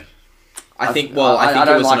overpay. I think it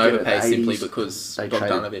was an overpay simply because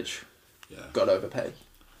Bogdanovic got overpaid.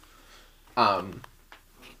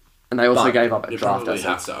 And they also gave up a draft. You probably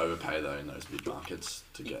have to overpay though in those mid markets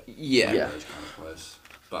to get those kind of players.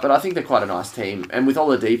 But I think they're quite a nice team, and with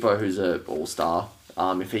Oladipo, who's an all-star,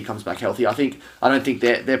 if he comes back healthy, I don't think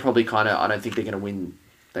they're probably I don't think they're going to win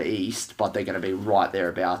the East, but they're going to be right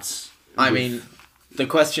thereabouts. The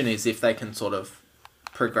question is if they can sort of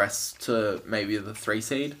progress to maybe the 3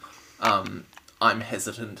 seed. I'm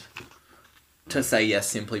hesitant to say yes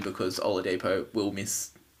simply because Oladipo will miss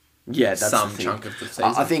some chunk of the season.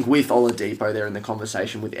 I think with Oladipo, they're in the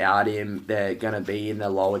conversation. Without him, they're going to be in the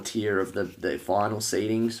lower tier of the final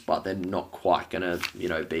seedings, but they're not quite going to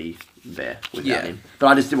be there without him. But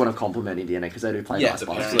I just did want to compliment Indiana because they do play nice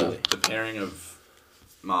basketball. The pairing of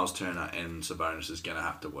Miles Turner and Sabonis is going to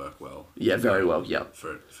have to work well. Yeah, very well. Yeah,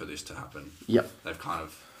 for this to happen. Yep. They've kind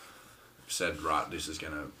of said, right,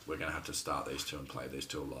 we're gonna have to start these two and play these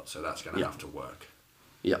two a lot, so that's gonna have to work.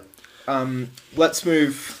 Yep. Let's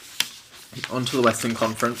move on to the Western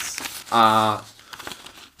Conference. The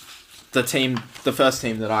first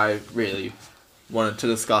team that I really wanted to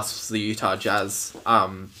discuss was the Utah Jazz,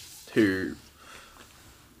 who,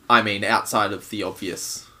 outside of the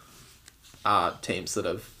obvious teams that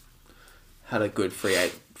have had a good free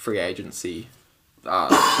agency,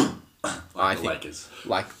 Lakers.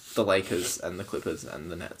 Like the Lakers and the Clippers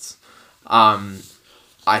and the Nets.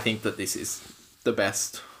 I think that this is the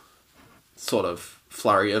best sort of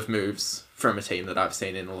flurry of moves from a team that I've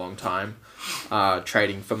seen in a long time.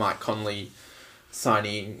 Trading for Mike Conley,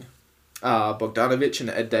 signing Bogdanovic and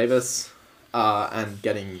Ed Davis, and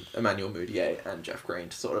getting Emmanuel Mudiay and Jeff Green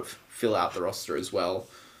to sort of fill out the roster as well.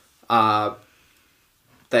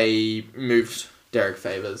 They moved Derek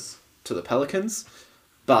Favors to the Pelicans,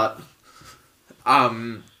 but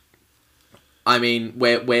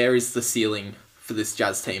where is the ceiling for this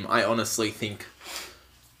Jazz team? I honestly think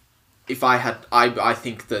I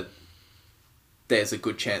think that there's a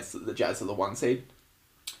good chance that the Jazz are the 1 seed.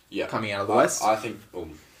 Yeah, coming out of the West. I think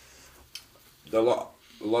there are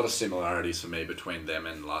a lot of similarities for me between them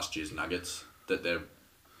and last year's Nuggets, that they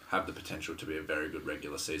have the potential to be a very good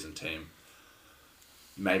regular season team.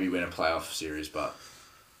 Maybe win a playoff series, but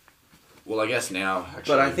I guess now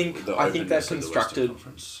actually. But I think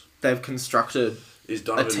they've constructed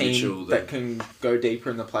a team that can go deeper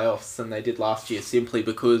in the playoffs than they did last year, simply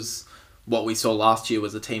because what we saw last year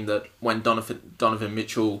was a team that when Donovan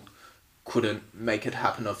Mitchell couldn't make it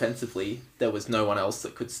happen offensively, there was no one else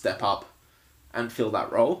that could step up and fill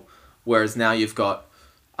that role. Whereas now you've got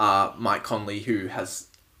Mike Conley, who has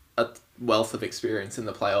a wealth of experience in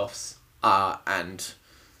the playoffs and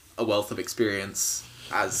a wealth of experience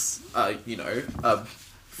as a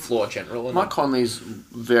floor general. And Mike Conley's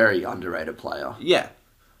very underrated player. yeah,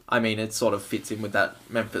 I mean, it sort of fits in with that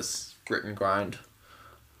Memphis grit and grind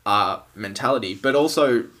mentality. But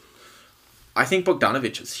also, I think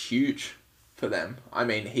Bogdanovic is huge for them. I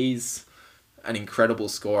mean, he's an incredible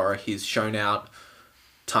scorer. He's shown out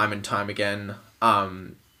time and time again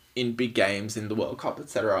in big games, in the World Cup,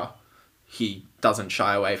 etc. He doesn't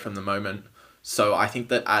shy away from the moment. So I think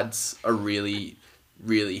that adds a really,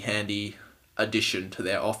 really handy addition to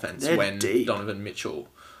their offense. They're when deep. Donovan Mitchell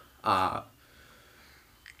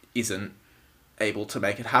isn't able to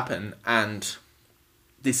make it happen. And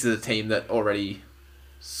this is a team that already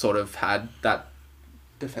sort of had that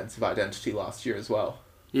defensive identity last year as well.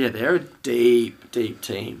 Yeah, they're a deep, deep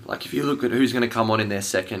team. Like, if you look at who's going to come on in their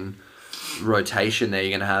second rotation there,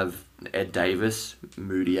 you're going to have Ed Davis,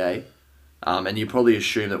 Moutier, and you probably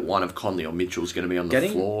assume that one of Conley or Mitchell's going to be on the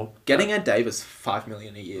floor. Getting Ed Davis $5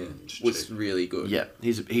 million a year was cheap. really good. Yeah,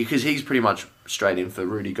 because he's pretty much straight in for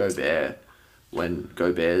Rudy Gobert when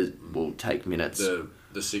Gobert will take minutes.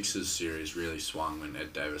 The Sixers series really swung when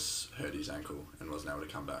Ed Davis hurt his ankle and wasn't able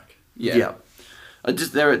to come back. Yeah.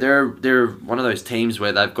 They're one of those teams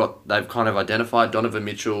where they've kind of identified Donovan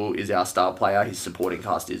Mitchell is our star player. His supporting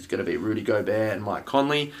cast is going to be Rudy Gobert and Mike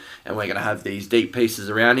Conley, and we're going to have these deep pieces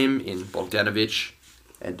around him in Bogdanovic,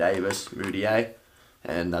 Ed Davis, Moutier,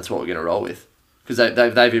 and that's what we're going to roll with because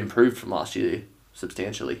they've improved from last year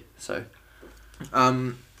substantially. So,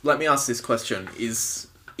 Let me ask this question: Is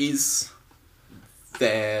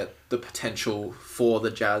there the potential for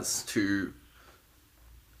the Jazz to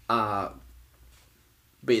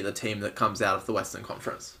be the team that comes out of the Western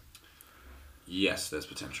Conference? Yes, there's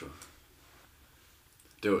potential.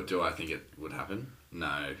 Do I think it would happen?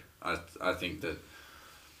 No. I think that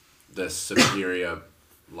the superior,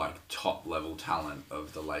 top level talent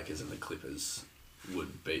of the Lakers and the Clippers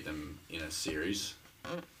would beat them in a series,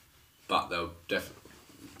 but they'll definitely.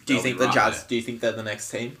 Do you think the Jazz? Do you think they're the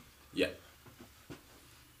next team? Yeah.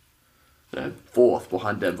 fourth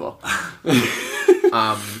behind Denver.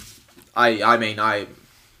 I mean, I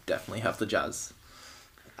definitely have the Jazz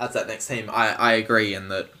as that next team. I agree in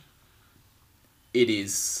that it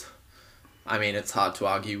is... I mean, it's hard to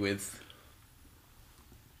argue with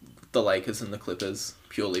the Lakers and the Clippers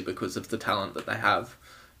purely because of the talent that they have.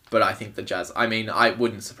 But I think the Jazz... I mean, it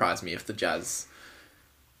wouldn't surprise me if the Jazz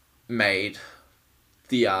made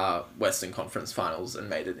the Western Conference Finals and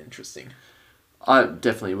made it interesting. I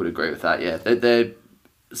definitely would agree with that, yeah. They're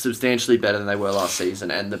substantially better than they were last season,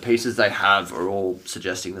 and the pieces they have are all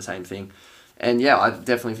suggesting the same thing. And yeah, I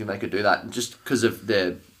definitely think they could do that just because of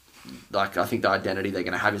their... I think the identity they're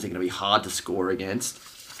going to have is they're going to be hard to score against,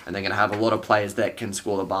 and they're going to have a lot of players that can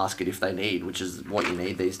score the basket if they need, which is what you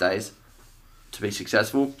need these days to be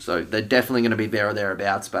successful. So they're definitely going to be there or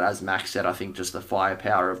thereabouts, but as Max said, I think just the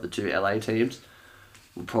firepower of the two LA teams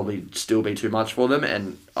will probably still be too much for them.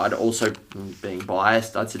 And I'd also, being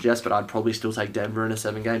biased, I'd suggest, but I'd probably still take Denver in a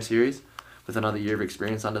 7-game series with another year of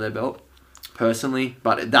experience under their belt, personally.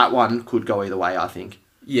 But that one could go either way, I think.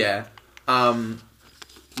 Yeah.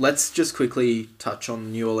 Let's just quickly touch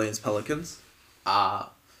on New Orleans Pelicans. I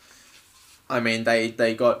mean,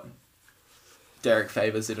 they got Derek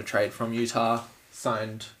Favors in a trade from Utah,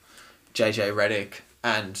 signed JJ Redick,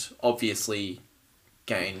 and obviously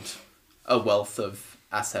gained a wealth of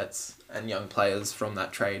assets and young players from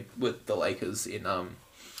that trade with the Lakers in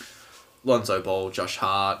Lonzo Ball, Josh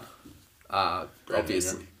Hart,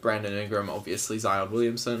 Brandon Ingram, obviously Zion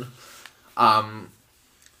Williamson. I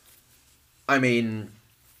mean...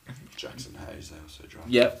 Jackson Hayes, they also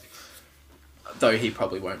drafted. Yep. Though he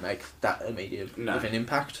probably won't make that immediate of an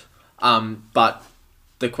impact. But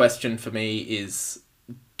the question for me is,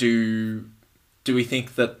 do we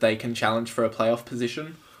think that they can challenge for a playoff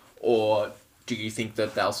position? Or do you think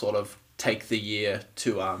that they'll sort of take the year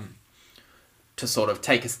to sort of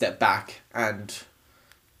take a step back and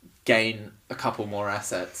gain a couple more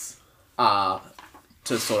assets to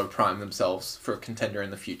sort of prime themselves for a contender in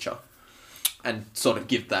the future? And sort of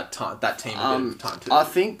give that team a bit of time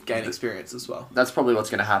to gain experience as well. That's probably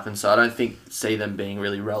what's going to happen. So I don't see them being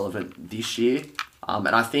really relevant this year. And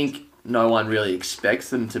I think no one really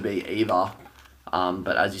expects them to be either.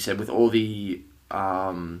 But as you said, with all the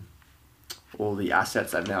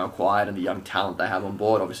assets they've now acquired and the young talent they have on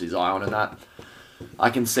board, obviously Zion and that,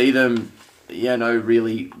 I can see them,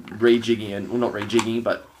 really rejigging,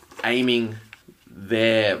 but aiming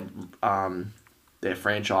their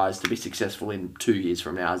franchise to be successful in 2 years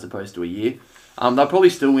from now as opposed to a year. They'll probably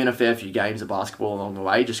still win a fair few games of basketball along the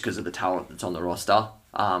way just because of the talent that's on the roster.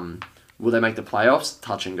 Will they make the playoffs?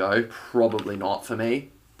 Touch and go. Probably not for me.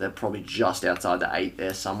 They're probably just outside the 8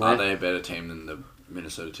 there somewhere. Are they a better team than the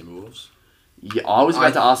Minnesota Timberwolves? Yeah, I was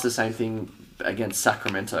about to ask the same thing against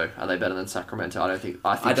Sacramento. Are they better than Sacramento? I don't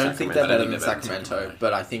think they're better than Sacramento,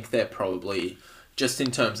 but I think they're probably, just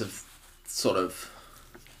in terms of sort of,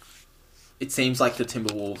 it seems like the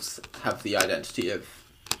Timberwolves have the identity of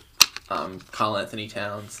Karl Anthony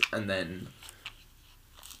Towns and then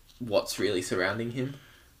what's really surrounding him.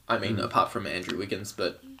 I mean, apart from Andrew Wiggins,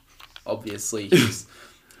 but obviously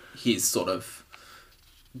he's sort of,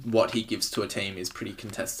 what he gives to a team is pretty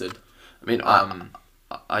contested. I mean,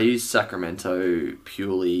 I use Sacramento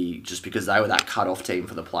purely just because they were that cutoff team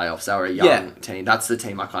for the playoffs. They were a young team. That's the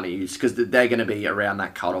team I kind of use because they're going to be around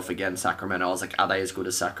that cutoff again, Sacramento. I was like, are they as good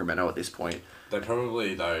as Sacramento at this point? They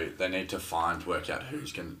probably, though, they need to work out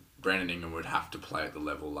who's going to... Brandon Ingram would have to play at the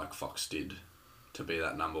level like Fox did to be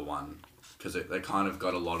that number one because they kind of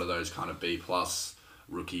got a lot of those kind of B+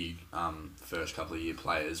 rookie first couple of year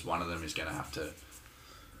players. One of them is going to have to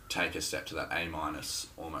take a step to that A-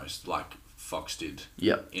 almost like Fox did.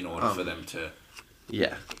 Yep. In order for them to,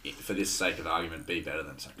 for this sake of argument, be better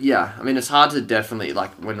than Sacramento. Yeah, I mean, it's hard to definitely,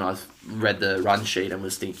 like, when I read the run sheet and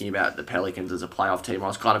was thinking about the Pelicans as a playoff team, I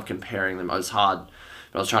was kind of comparing them. It was hard,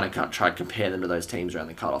 but I was trying to compare them to those teams around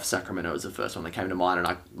the cutoff. Sacramento was the first one that came to mind,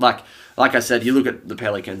 and like I said, you look at the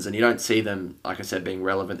Pelicans and you don't see them, like I said, being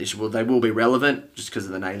relevant this year. Well, they will be relevant just because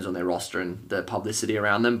of the names on their roster and the publicity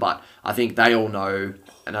around them, but I think they all know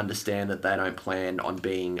and understand that they don't plan on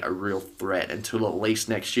being a real threat until at least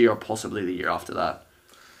next year or possibly the year after that.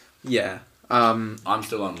 Yeah. I'm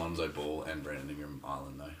still on Lonzo Ball and Brandon Ingram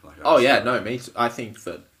Island though. Me too. I think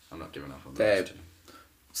that I'm not giving up on they're those two.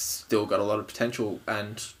 Still got a lot of potential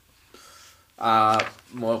and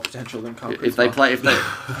more potential than Kuzma. If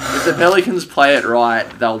the Pelicans play it right,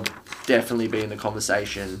 they'll definitely be in the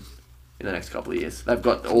conversation in the next couple of years. They've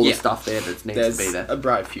got all the stuff there that needs to be there. A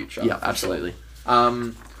bright future. Yeah, absolutely.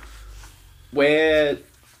 Where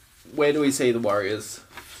do we see the Warriors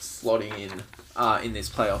slotting in this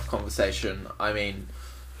playoff conversation? I mean,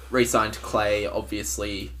 re-signed Clay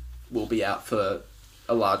obviously will be out for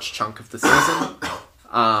a large chunk of the season,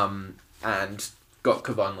 and got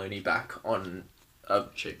Kevon Looney back on a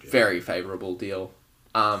very favourable deal.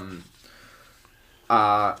 And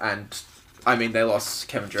I mean, they lost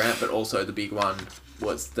Kevin Durant, but also the big one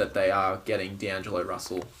was that they are getting D'Angelo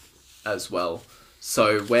Russell as well.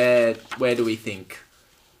 So where do we think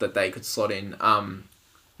that they could slot in?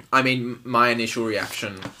 I mean, my initial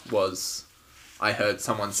reaction was I heard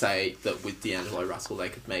someone say that with D'Angelo Russell they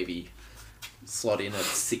could maybe slot in at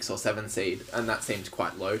 6 or 7 seed, and that seemed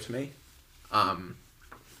quite low to me.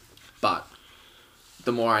 But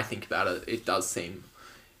the more I think about it, it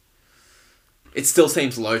still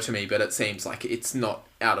seems low to me, but it seems like it's not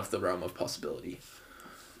out of the realm of possibility.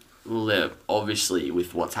 Well, they're obviously,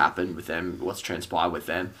 with what's happened with them, what's transpired with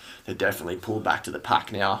them, they're definitely pulled back to the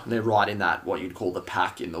pack now. They're right in that, what you'd call the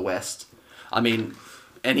pack in the West. I mean,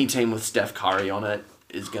 any team with Steph Curry on it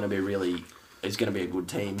is going to be a good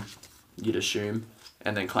team, you'd assume.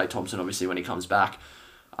 And then Klay Thompson, obviously, when he comes back.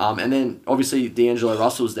 And then, obviously, D'Angelo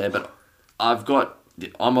Russell's there, but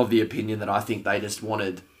I'm of the opinion that I think they just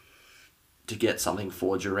wanted to get something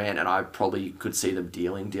for Durant, and I probably could see them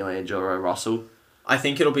dealing D'Angelo Russell. I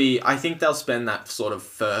think they'll spend that sort of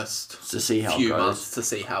first to see how few it goes. months to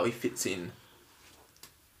see how he fits in.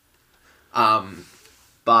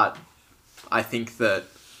 But I think that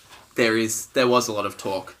there was a lot of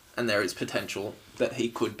talk and there is potential that he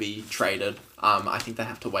could be traded. I think they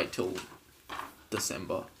have to wait till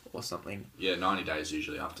December or something. Yeah, 90 days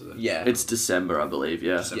usually after that. Yeah. It's December, I believe,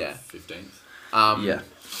 yeah. December 15th. Yeah.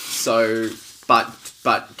 So, but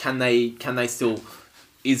can they still...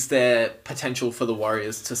 Is there potential for the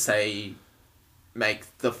Warriors to, say,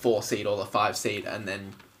 make the 4 seed or the 5 seed and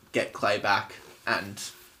then get Clay back and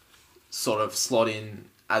sort of slot in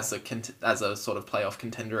as a sort of playoff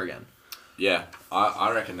contender again? Yeah,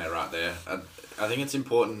 I reckon they're right there. I think it's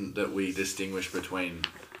important that we distinguish between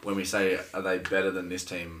when we say are they better than this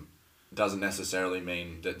team, doesn't necessarily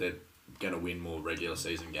mean that they're going to win more regular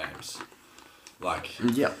season games.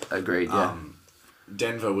 Yep, agreed, yeah.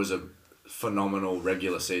 Denver was a phenomenal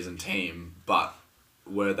regular season team, but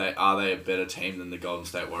are they a better team than the Golden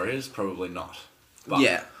State Warriors? Probably not. But,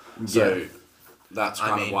 yeah. So that's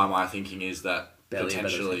kind of why my thinking is that barely a better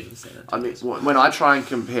team Potentially. than San I Antonio. mean, when I try and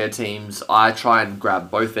compare teams, I try and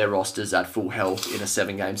grab both their rosters at full health in a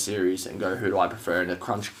 7-game series and go, who do I prefer in a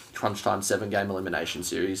crunch time 7-game elimination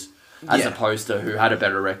series, as Yeah. opposed to who had a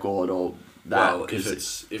better record or that. Well, if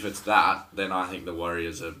it's that, then I think the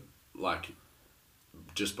Warriors are like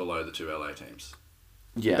just below the 2 LA teams.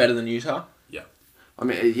 yeah, Better than Utah. I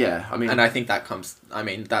mean, yeah, I mean, And I think that comes. I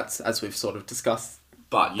mean, that's as we've sort of discussed.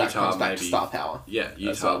 But That Utah comes back to maybe star power. Yeah, as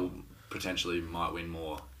Utah well. potentially might win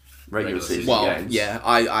more regular season Well, games. yeah,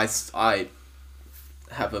 I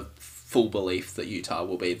have a full belief that Utah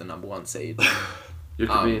will be the number 1 seed. You're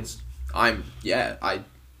convinced.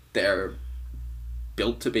 They're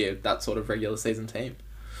built to be that sort of regular season team.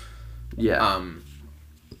 Yeah.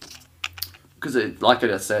 Because like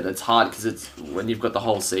I said, it's hard because it's when you've got the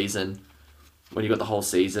whole season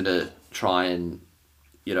to try and,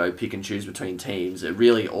 you know, pick and choose between teams. It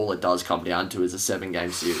really all it does come down to is a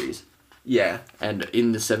 7-game series. Yeah, And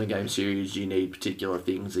in the 7-game series, you need particular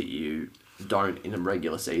things that you don't in a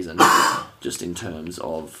regular season. Just in terms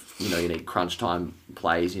of, you know, you need crunch time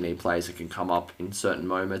plays. You need players that can come up in certain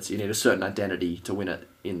moments. You need a certain identity to win it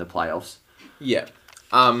in the playoffs. yeah.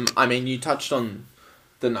 I mean, you touched on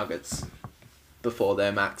the Nuggets before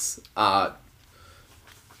there, Max.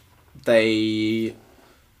 They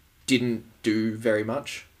didn't do very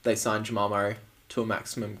much. They signed Jamal Murray to a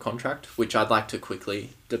maximum contract, which I'd like to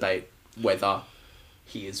quickly debate whether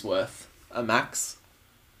he is worth a max.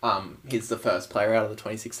 He's the first player out of the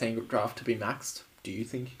 2016 draft to be maxed. Do you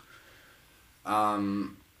think? Right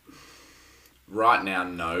now,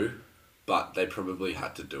 no, but they probably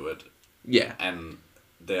had to do it, Yeah, and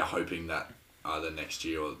they're hoping that either next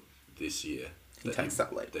year or this year he takes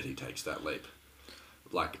that leap. That he takes that leap.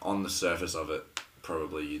 Like on the surface of it,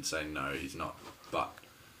 probably you'd say no, he's not, but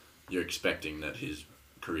you're expecting that his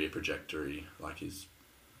career trajectory, like his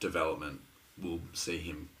development, will see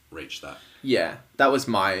him reach that. Yeah, that was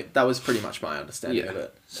pretty much my understanding Yeah. of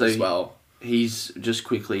it So as well. He's just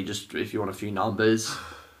quickly, just if you want a few numbers,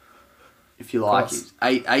 if you like, course.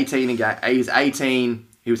 18 again. He was 18.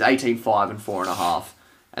 He was 18.5 and 4.5,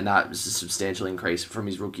 and that was a substantial increase from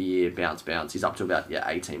his rookie year. Bounce. He's up to about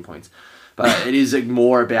 18 points, but it is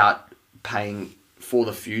more about paying for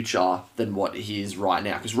the future than what he is right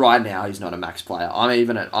now. Because right now he's not a max player.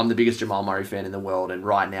 I'm the biggest Jamal Murray fan in the world, and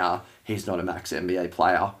right now he's not a max NBA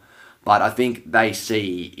player. But I think they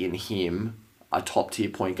see in him a top tier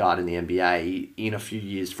point guard in the NBA in a few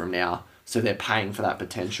years from now. So they're paying for that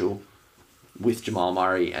potential with Jamal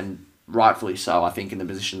Murray, and rightfully so. I think in the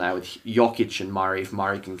position they are with Jokic and Murray, if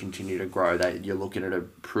Murray can continue to grow, you're looking at a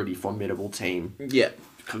pretty formidable team Yeah,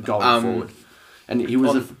 going forward. And he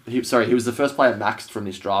was he was the first player maxed from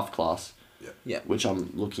this draft class. Yeah. Which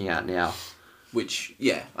I'm looking at now. which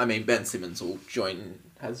I mean Ben Simmons will join.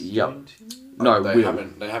 Has Yep. joined. No, they will.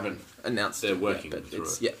 haven't Announced. They're it working yet, but through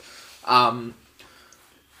it's, it. Yeah.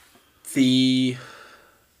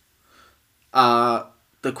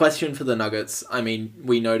 The question for the Nuggets, I mean,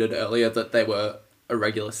 we noted earlier that they were a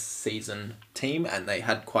regular season team and they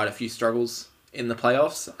had quite a few struggles in the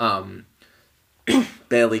playoffs.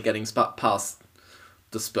 Barely getting past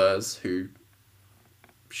the Spurs, who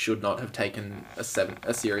should not have taken a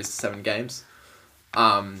series of 7 games.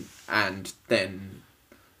 And then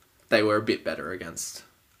they were a bit better against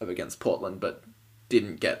Portland, but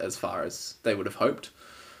didn't get as far as they would have hoped.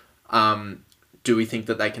 Do we think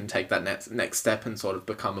that they can take that next step and sort of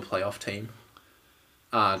become a playoff team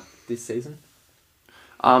this season?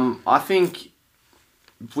 I think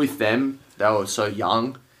with them, they were so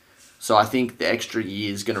young. So I think the extra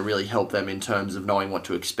year is going to really help them in terms of knowing what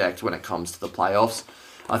to expect when it comes to the playoffs.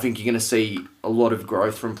 I think you're going to see a lot of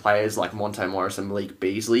growth from players like Monte Morris and Malik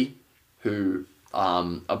Beasley, who are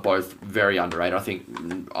both very underrated. I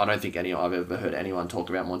don't think I've ever heard anyone talk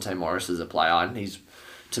about Monte Morris as a player, and he's,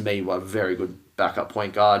 to me, a very good backup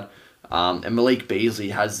point guard. And Malik Beasley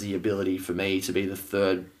has the ability for me to be the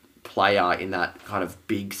third player in that kind of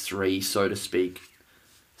big three, so to speak,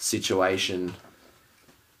 situation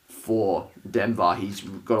for Denver. He's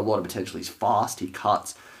got a lot of potential. He's fast, he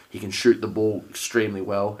cuts, he can shoot the ball extremely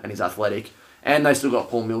well, and he's athletic. And they still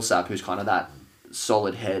got Paul Millsap, who's kind of that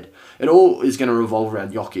solid head. It all is going to revolve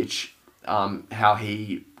around Jokic, how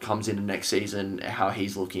he comes into next season, how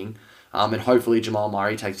he's looking. And hopefully Jamal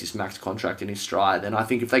Murray takes this max contract in his stride. And I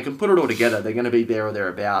think if they can put it all together, they're going to be there or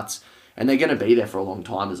thereabouts. And they're going to be there for a long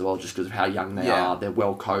time as well, just because of how young they are. They're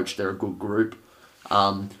well coached. They're a good group.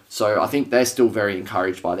 So I think they're still very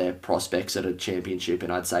encouraged by their prospects at a championship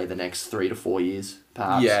in, I'd say, the next 3 to 4 years,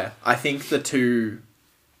 perhaps. Yeah, I think the two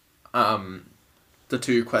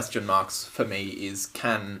question marks for me is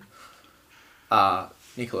can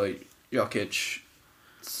Nikola Jokic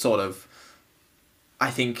sort of... I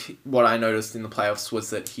think what I noticed in the playoffs was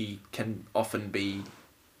that he can often be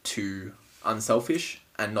too unselfish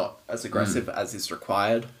and not as aggressive as is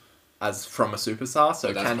required as from a superstar. So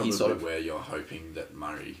But that's can he probably sort of... where you're hoping that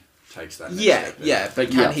Murray takes that next Yeah, step yeah,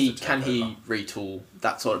 but Yeah. can he retool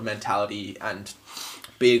that sort of mentality and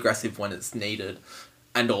be aggressive when it's needed?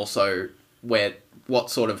 And also, what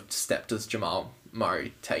sort of step does Jamal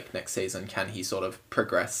Murray take next season? Can he sort of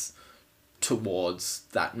progress towards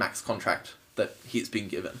that max contract that he's been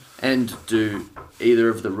given? And do either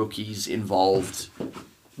of the rookies involved,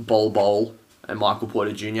 Bol and Michael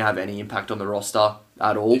Porter Jr., have any impact on the roster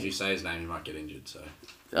at all? If you say his name, he might get injured. So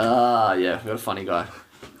Yeah, we've got a funny guy.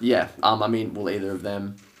 Yeah, I mean, will either of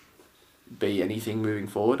them be anything moving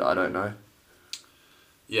forward? I don't know.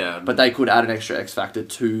 yeah, But they could add an extra X factor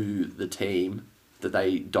to the team that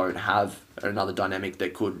they don't have, another dynamic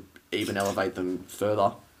that could even elevate them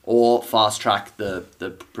further or fast track the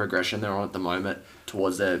progression they're on at the moment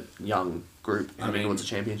towards their young group heading towards a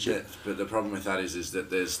championship. But the problem with that is that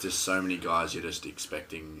there's just so many guys you're just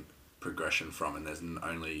expecting progression from, and there's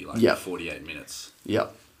only like Yep. 48 minutes.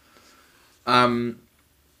 Yep.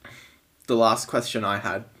 The last question I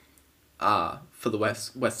had for the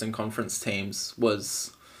Western Conference teams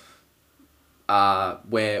was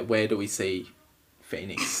where do we see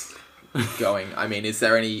Phoenix going? I mean, is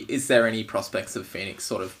there any prospects of Phoenix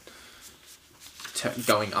sort of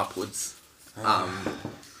going upwards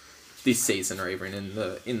this season or even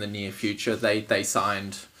in the near future? They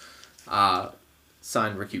signed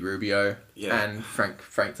Ricky Rubio Yeah. and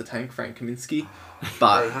Frank the Tank, Frank Kaminsky,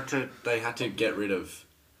 but They had to get rid of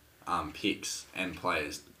picks and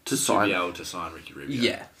players To to sign- be able to sign Ricky Rubio.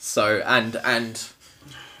 yeah. So and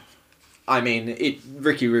I mean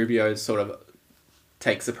Ricky Rubio sort of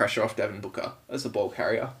takes the pressure off Devin Booker as a ball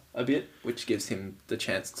carrier a bit, which gives him the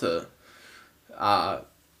chance to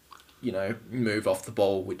move off the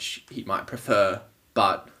ball, which he might prefer.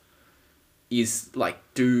 But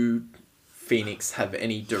do Phoenix have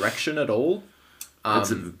any direction at all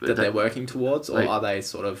that they're working towards, or are they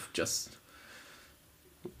sort of just...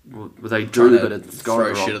 Well, they Trying do, to but it's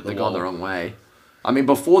throw gone shit at the they're gone the wall. wrong way. I mean,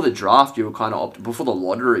 before the draft, you were kind of... before the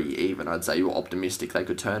lottery, even, I'd say you were optimistic they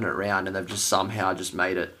could turn it around, and they've just somehow just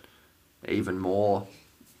made it even more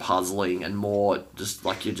puzzling and more just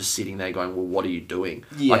like you're just sitting there going, well, what are you doing?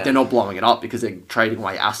 Yeah. Like, they're not blowing it up because they're trading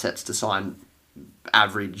away assets to sign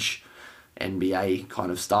average NBA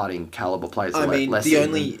kind of starting caliber players. I mean, less the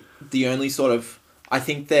even. only sort of... I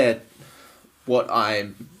think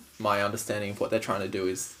my understanding of what they're trying to do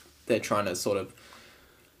is they're trying to sort of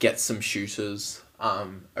get some shooters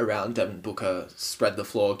around Devin Booker, spread the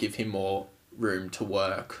floor, give him more room to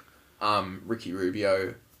work. Ricky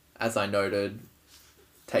Rubio, as I noted,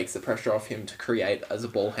 takes the pressure off him to create as a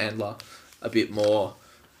ball handler a bit more.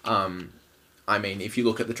 I mean, if you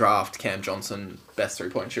look at the draft, Cam Johnson, best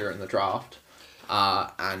 3-point shooter in the draft,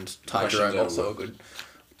 and Ty Questions Jerome, also over. a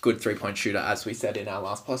good 3-point shooter, as we said in our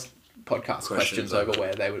last podcast, questions over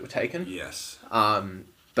where they would have taken. Yes.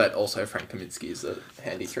 But also Frank Kaminsky is a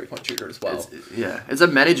handy 3-point shooter as well. It's a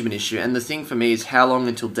management issue, and the thing for me is how long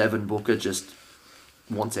until Devin Booker just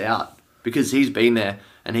wants out, because he's been there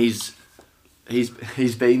and he's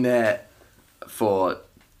been there for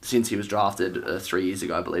since he was drafted 3 years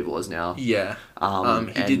ago, I believe it was now. Yeah.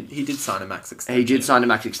 He did sign a max extension. He did sign a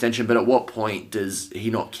max extension, but at what point does he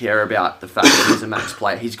not care about the fact that he's a max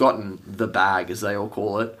player? He's gotten the bag, as they all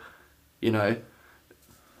call it,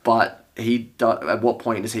 but at what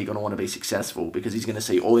point is he going to want to be successful? Because he's going to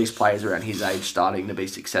see all these players around his age starting to be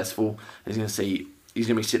successful. He's going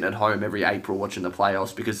to be sitting at home every April watching the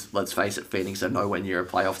playoffs because, let's face it, Phoenix are nowhere near a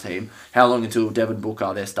playoff team. How long until Devin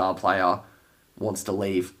Booker, their star player, wants to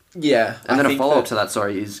leave? Yeah. And then a follow-up to that,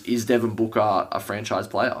 is Devin Booker a franchise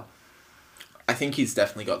player? I think he's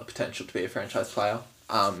definitely got the potential to be a franchise player.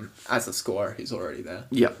 As a scorer, he's already there.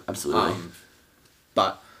 Yeah, absolutely.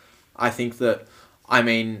 But I think that,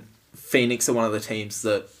 Phoenix are one of the teams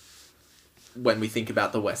that, when we think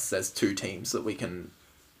about the West, there's two teams that we can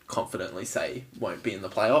confidently say won't be in the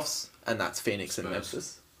playoffs, and that's Phoenix and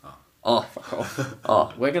Memphis. Oh, Fuck off.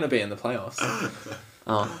 oh, We're going to be in the playoffs.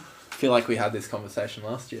 oh. I feel like we had this conversation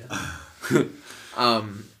last year.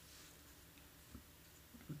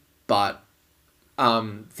 But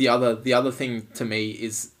the other thing to me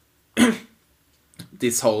is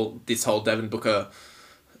this whole Devin Booker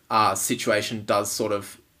situation does sort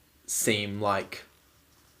of seem like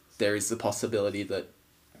there is the possibility that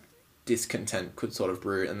discontent could sort of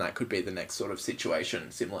brew, and that could be the next sort of situation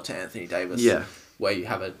similar to Anthony Davis. Yeah. Where you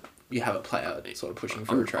have a you have a player sort of pushing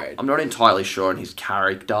for a trade. I'm not entirely sure on his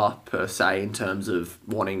character per se in terms of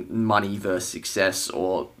wanting money versus success,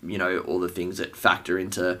 or all the things that factor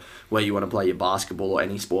into where you want to play your basketball or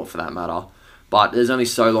any sport for that matter. But there's only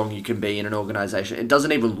so long you can be in an organisation. It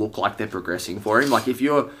doesn't even look like they're progressing for him. Like if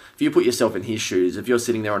you put yourself in his shoes, if you're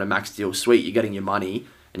sitting there on a max deal, sweet, you're getting your money,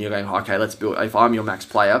 and you're going, okay, let's build. If I'm your max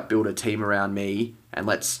player, build a team around me, and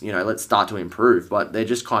let's start to improve. But they're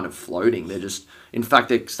just kind of floating. In fact,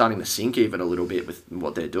 they're starting to sink even a little bit with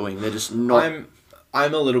what they're doing. They're just not.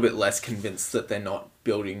 I'm a little bit less convinced that they're not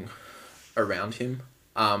building around him.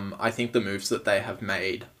 I think the moves that they have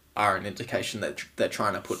made are an indication that they're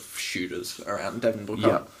trying to put shooters around Devin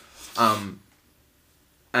Booker. Yeah.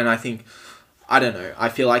 And I think, I don't know, I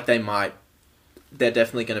feel like they're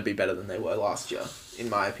definitely going to be better than they were last year, in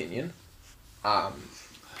my opinion.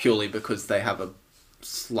 Purely because they have a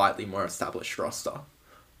slightly more established roster.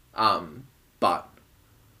 But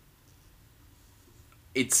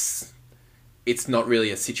it's not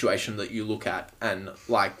really a situation that you look at and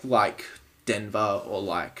like Denver or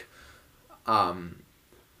like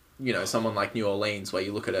someone like New Orleans, where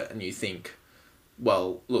you look at it and you think,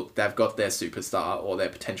 well, look, they've got their superstar or their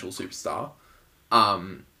potential superstar.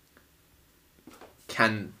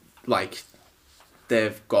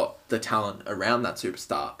 They've got the talent around that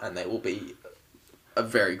superstar, and they will be a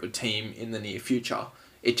very good team in the near future.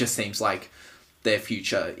 It just seems like their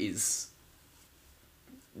future is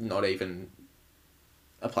not even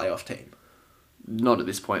a playoff team. Not at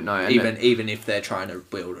this point, no. And Even if they're trying to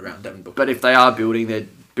build around Devin Booker. But if they are building, they're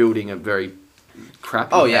building a very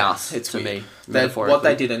crappy house. It's to weird. me. What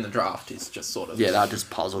they did in the draft is just sort of that just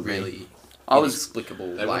puzzled really me.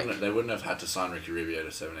 inexplicable. They wouldn't have had to sign Ricky Rubio to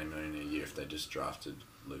 $17 million a year if they just drafted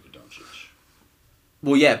Luka Doncic.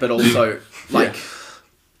 Well, yeah, but also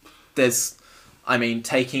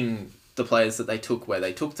taking the players that they took where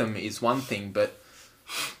they took them is one thing, but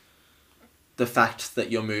the fact that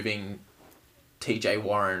you're moving TJ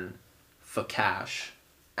Warren for cash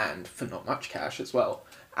and for not much cash as well,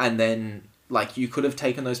 and then you could have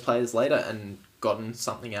taken those players later and gotten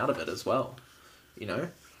something out of it as well,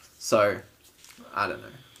 so I don't know,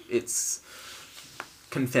 it's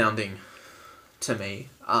confounding to me,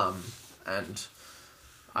 and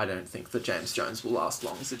I don't think that James Jones will last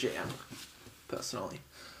long as a GM personally.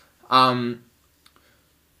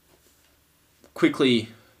 Quickly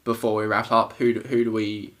before we wrap up, who do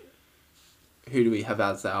we have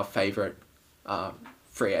as our favourite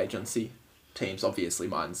free agency teams? Obviously,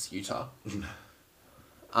 mine's Utah.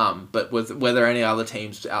 But were there any other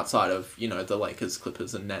teams outside of the Lakers,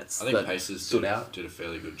 Clippers, and Nets? I think Pacers did a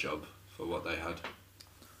fairly good job for what they had.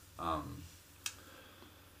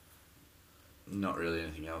 Not really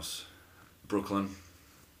anything else. Brooklyn.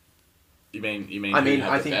 You mean? I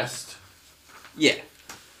think the best. Yeah.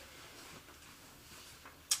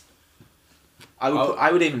 I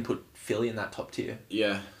would even put Philly in that top tier.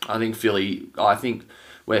 Yeah. I think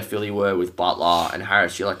where Philly were with Butler and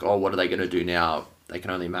Harris, you're like, oh, what are they going to do now? They can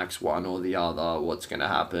only max one or the other. What's going to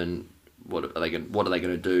happen? What are they going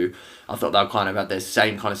to do? I thought they were kind of at their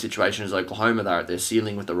same kind of situation as Oklahoma. They're at their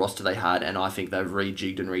ceiling with the roster they had, and I think they've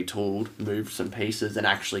rejigged and retooled, moved some pieces, and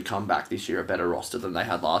actually come back this year a better roster than they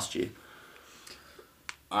had last year.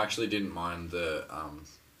 I actually didn't mind the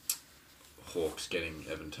Hawks getting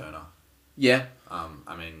Evan Turner. Yeah.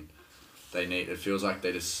 It feels like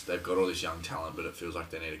they've got all this young talent, but it feels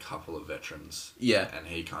like they need a couple of veterans. Yeah. And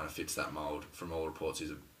he kind of fits that mold. From all reports,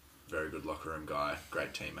 he's a very good locker room guy,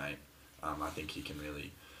 great teammate. I think he can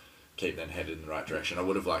really keep them headed in the right direction. I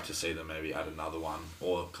would have liked to see them maybe add another one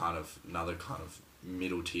or another kind of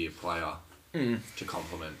middle tier player to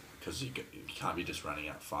complement, because you can't be just running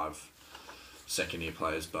out 5 second year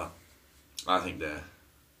players. But I think they're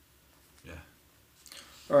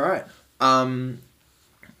All right.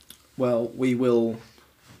 Well, we will,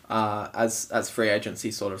 as free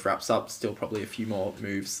agency sort of wraps up, still probably a few more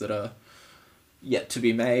moves that are yet to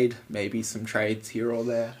be made. Maybe some trades here or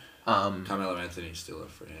there. Carmelo Anthony is still a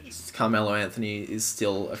free agent. Carmelo Anthony is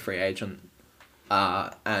still a free agent,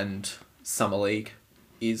 and Summer League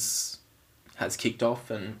has kicked off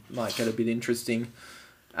and might get a bit interesting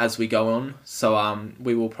as we go on. So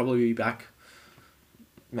we will probably be back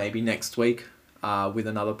maybe next week with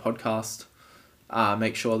another podcast.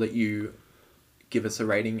 Make sure that you give us a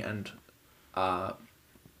rating and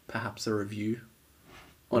perhaps a review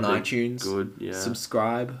on iTunes. Good, yeah.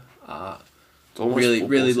 Subscribe.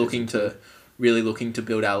 Really looking to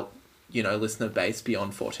build out, listener base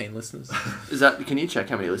beyond 14 listeners. Can you check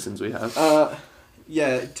how many listens we have?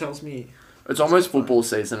 Yeah, it tells me. It's almost football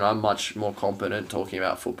season, and I'm much more competent talking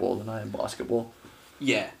about football than I am basketball.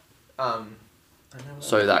 Yeah.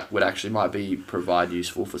 So that would actually might be provide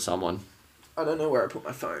useful for someone. I don't know where I put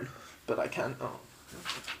my phone, but I can. Oh.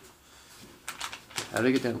 How do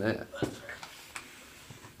I get down there?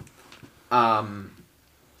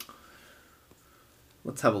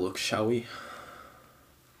 Let's have a look, shall we?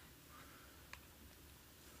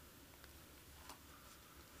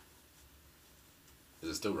 Is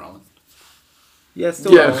it still rolling? Yeah,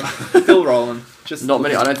 still rolling. Still rolling. Just Not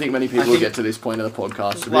many. I don't think many people think- get to this point of the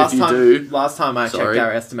podcast. But if you do, last time I Sorry. checked,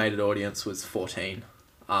 our estimated audience was 14.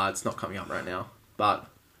 It's not coming up right now, but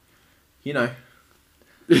you know,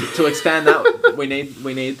 to expand that, we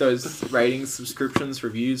need those ratings, subscriptions,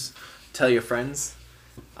 reviews. Tell your friends,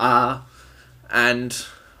 and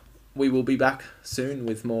we will be back soon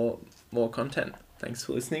with more content. Thanks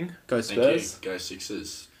for listening. Go Spurs. Thank you. Go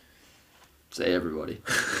Sixers. see everybody.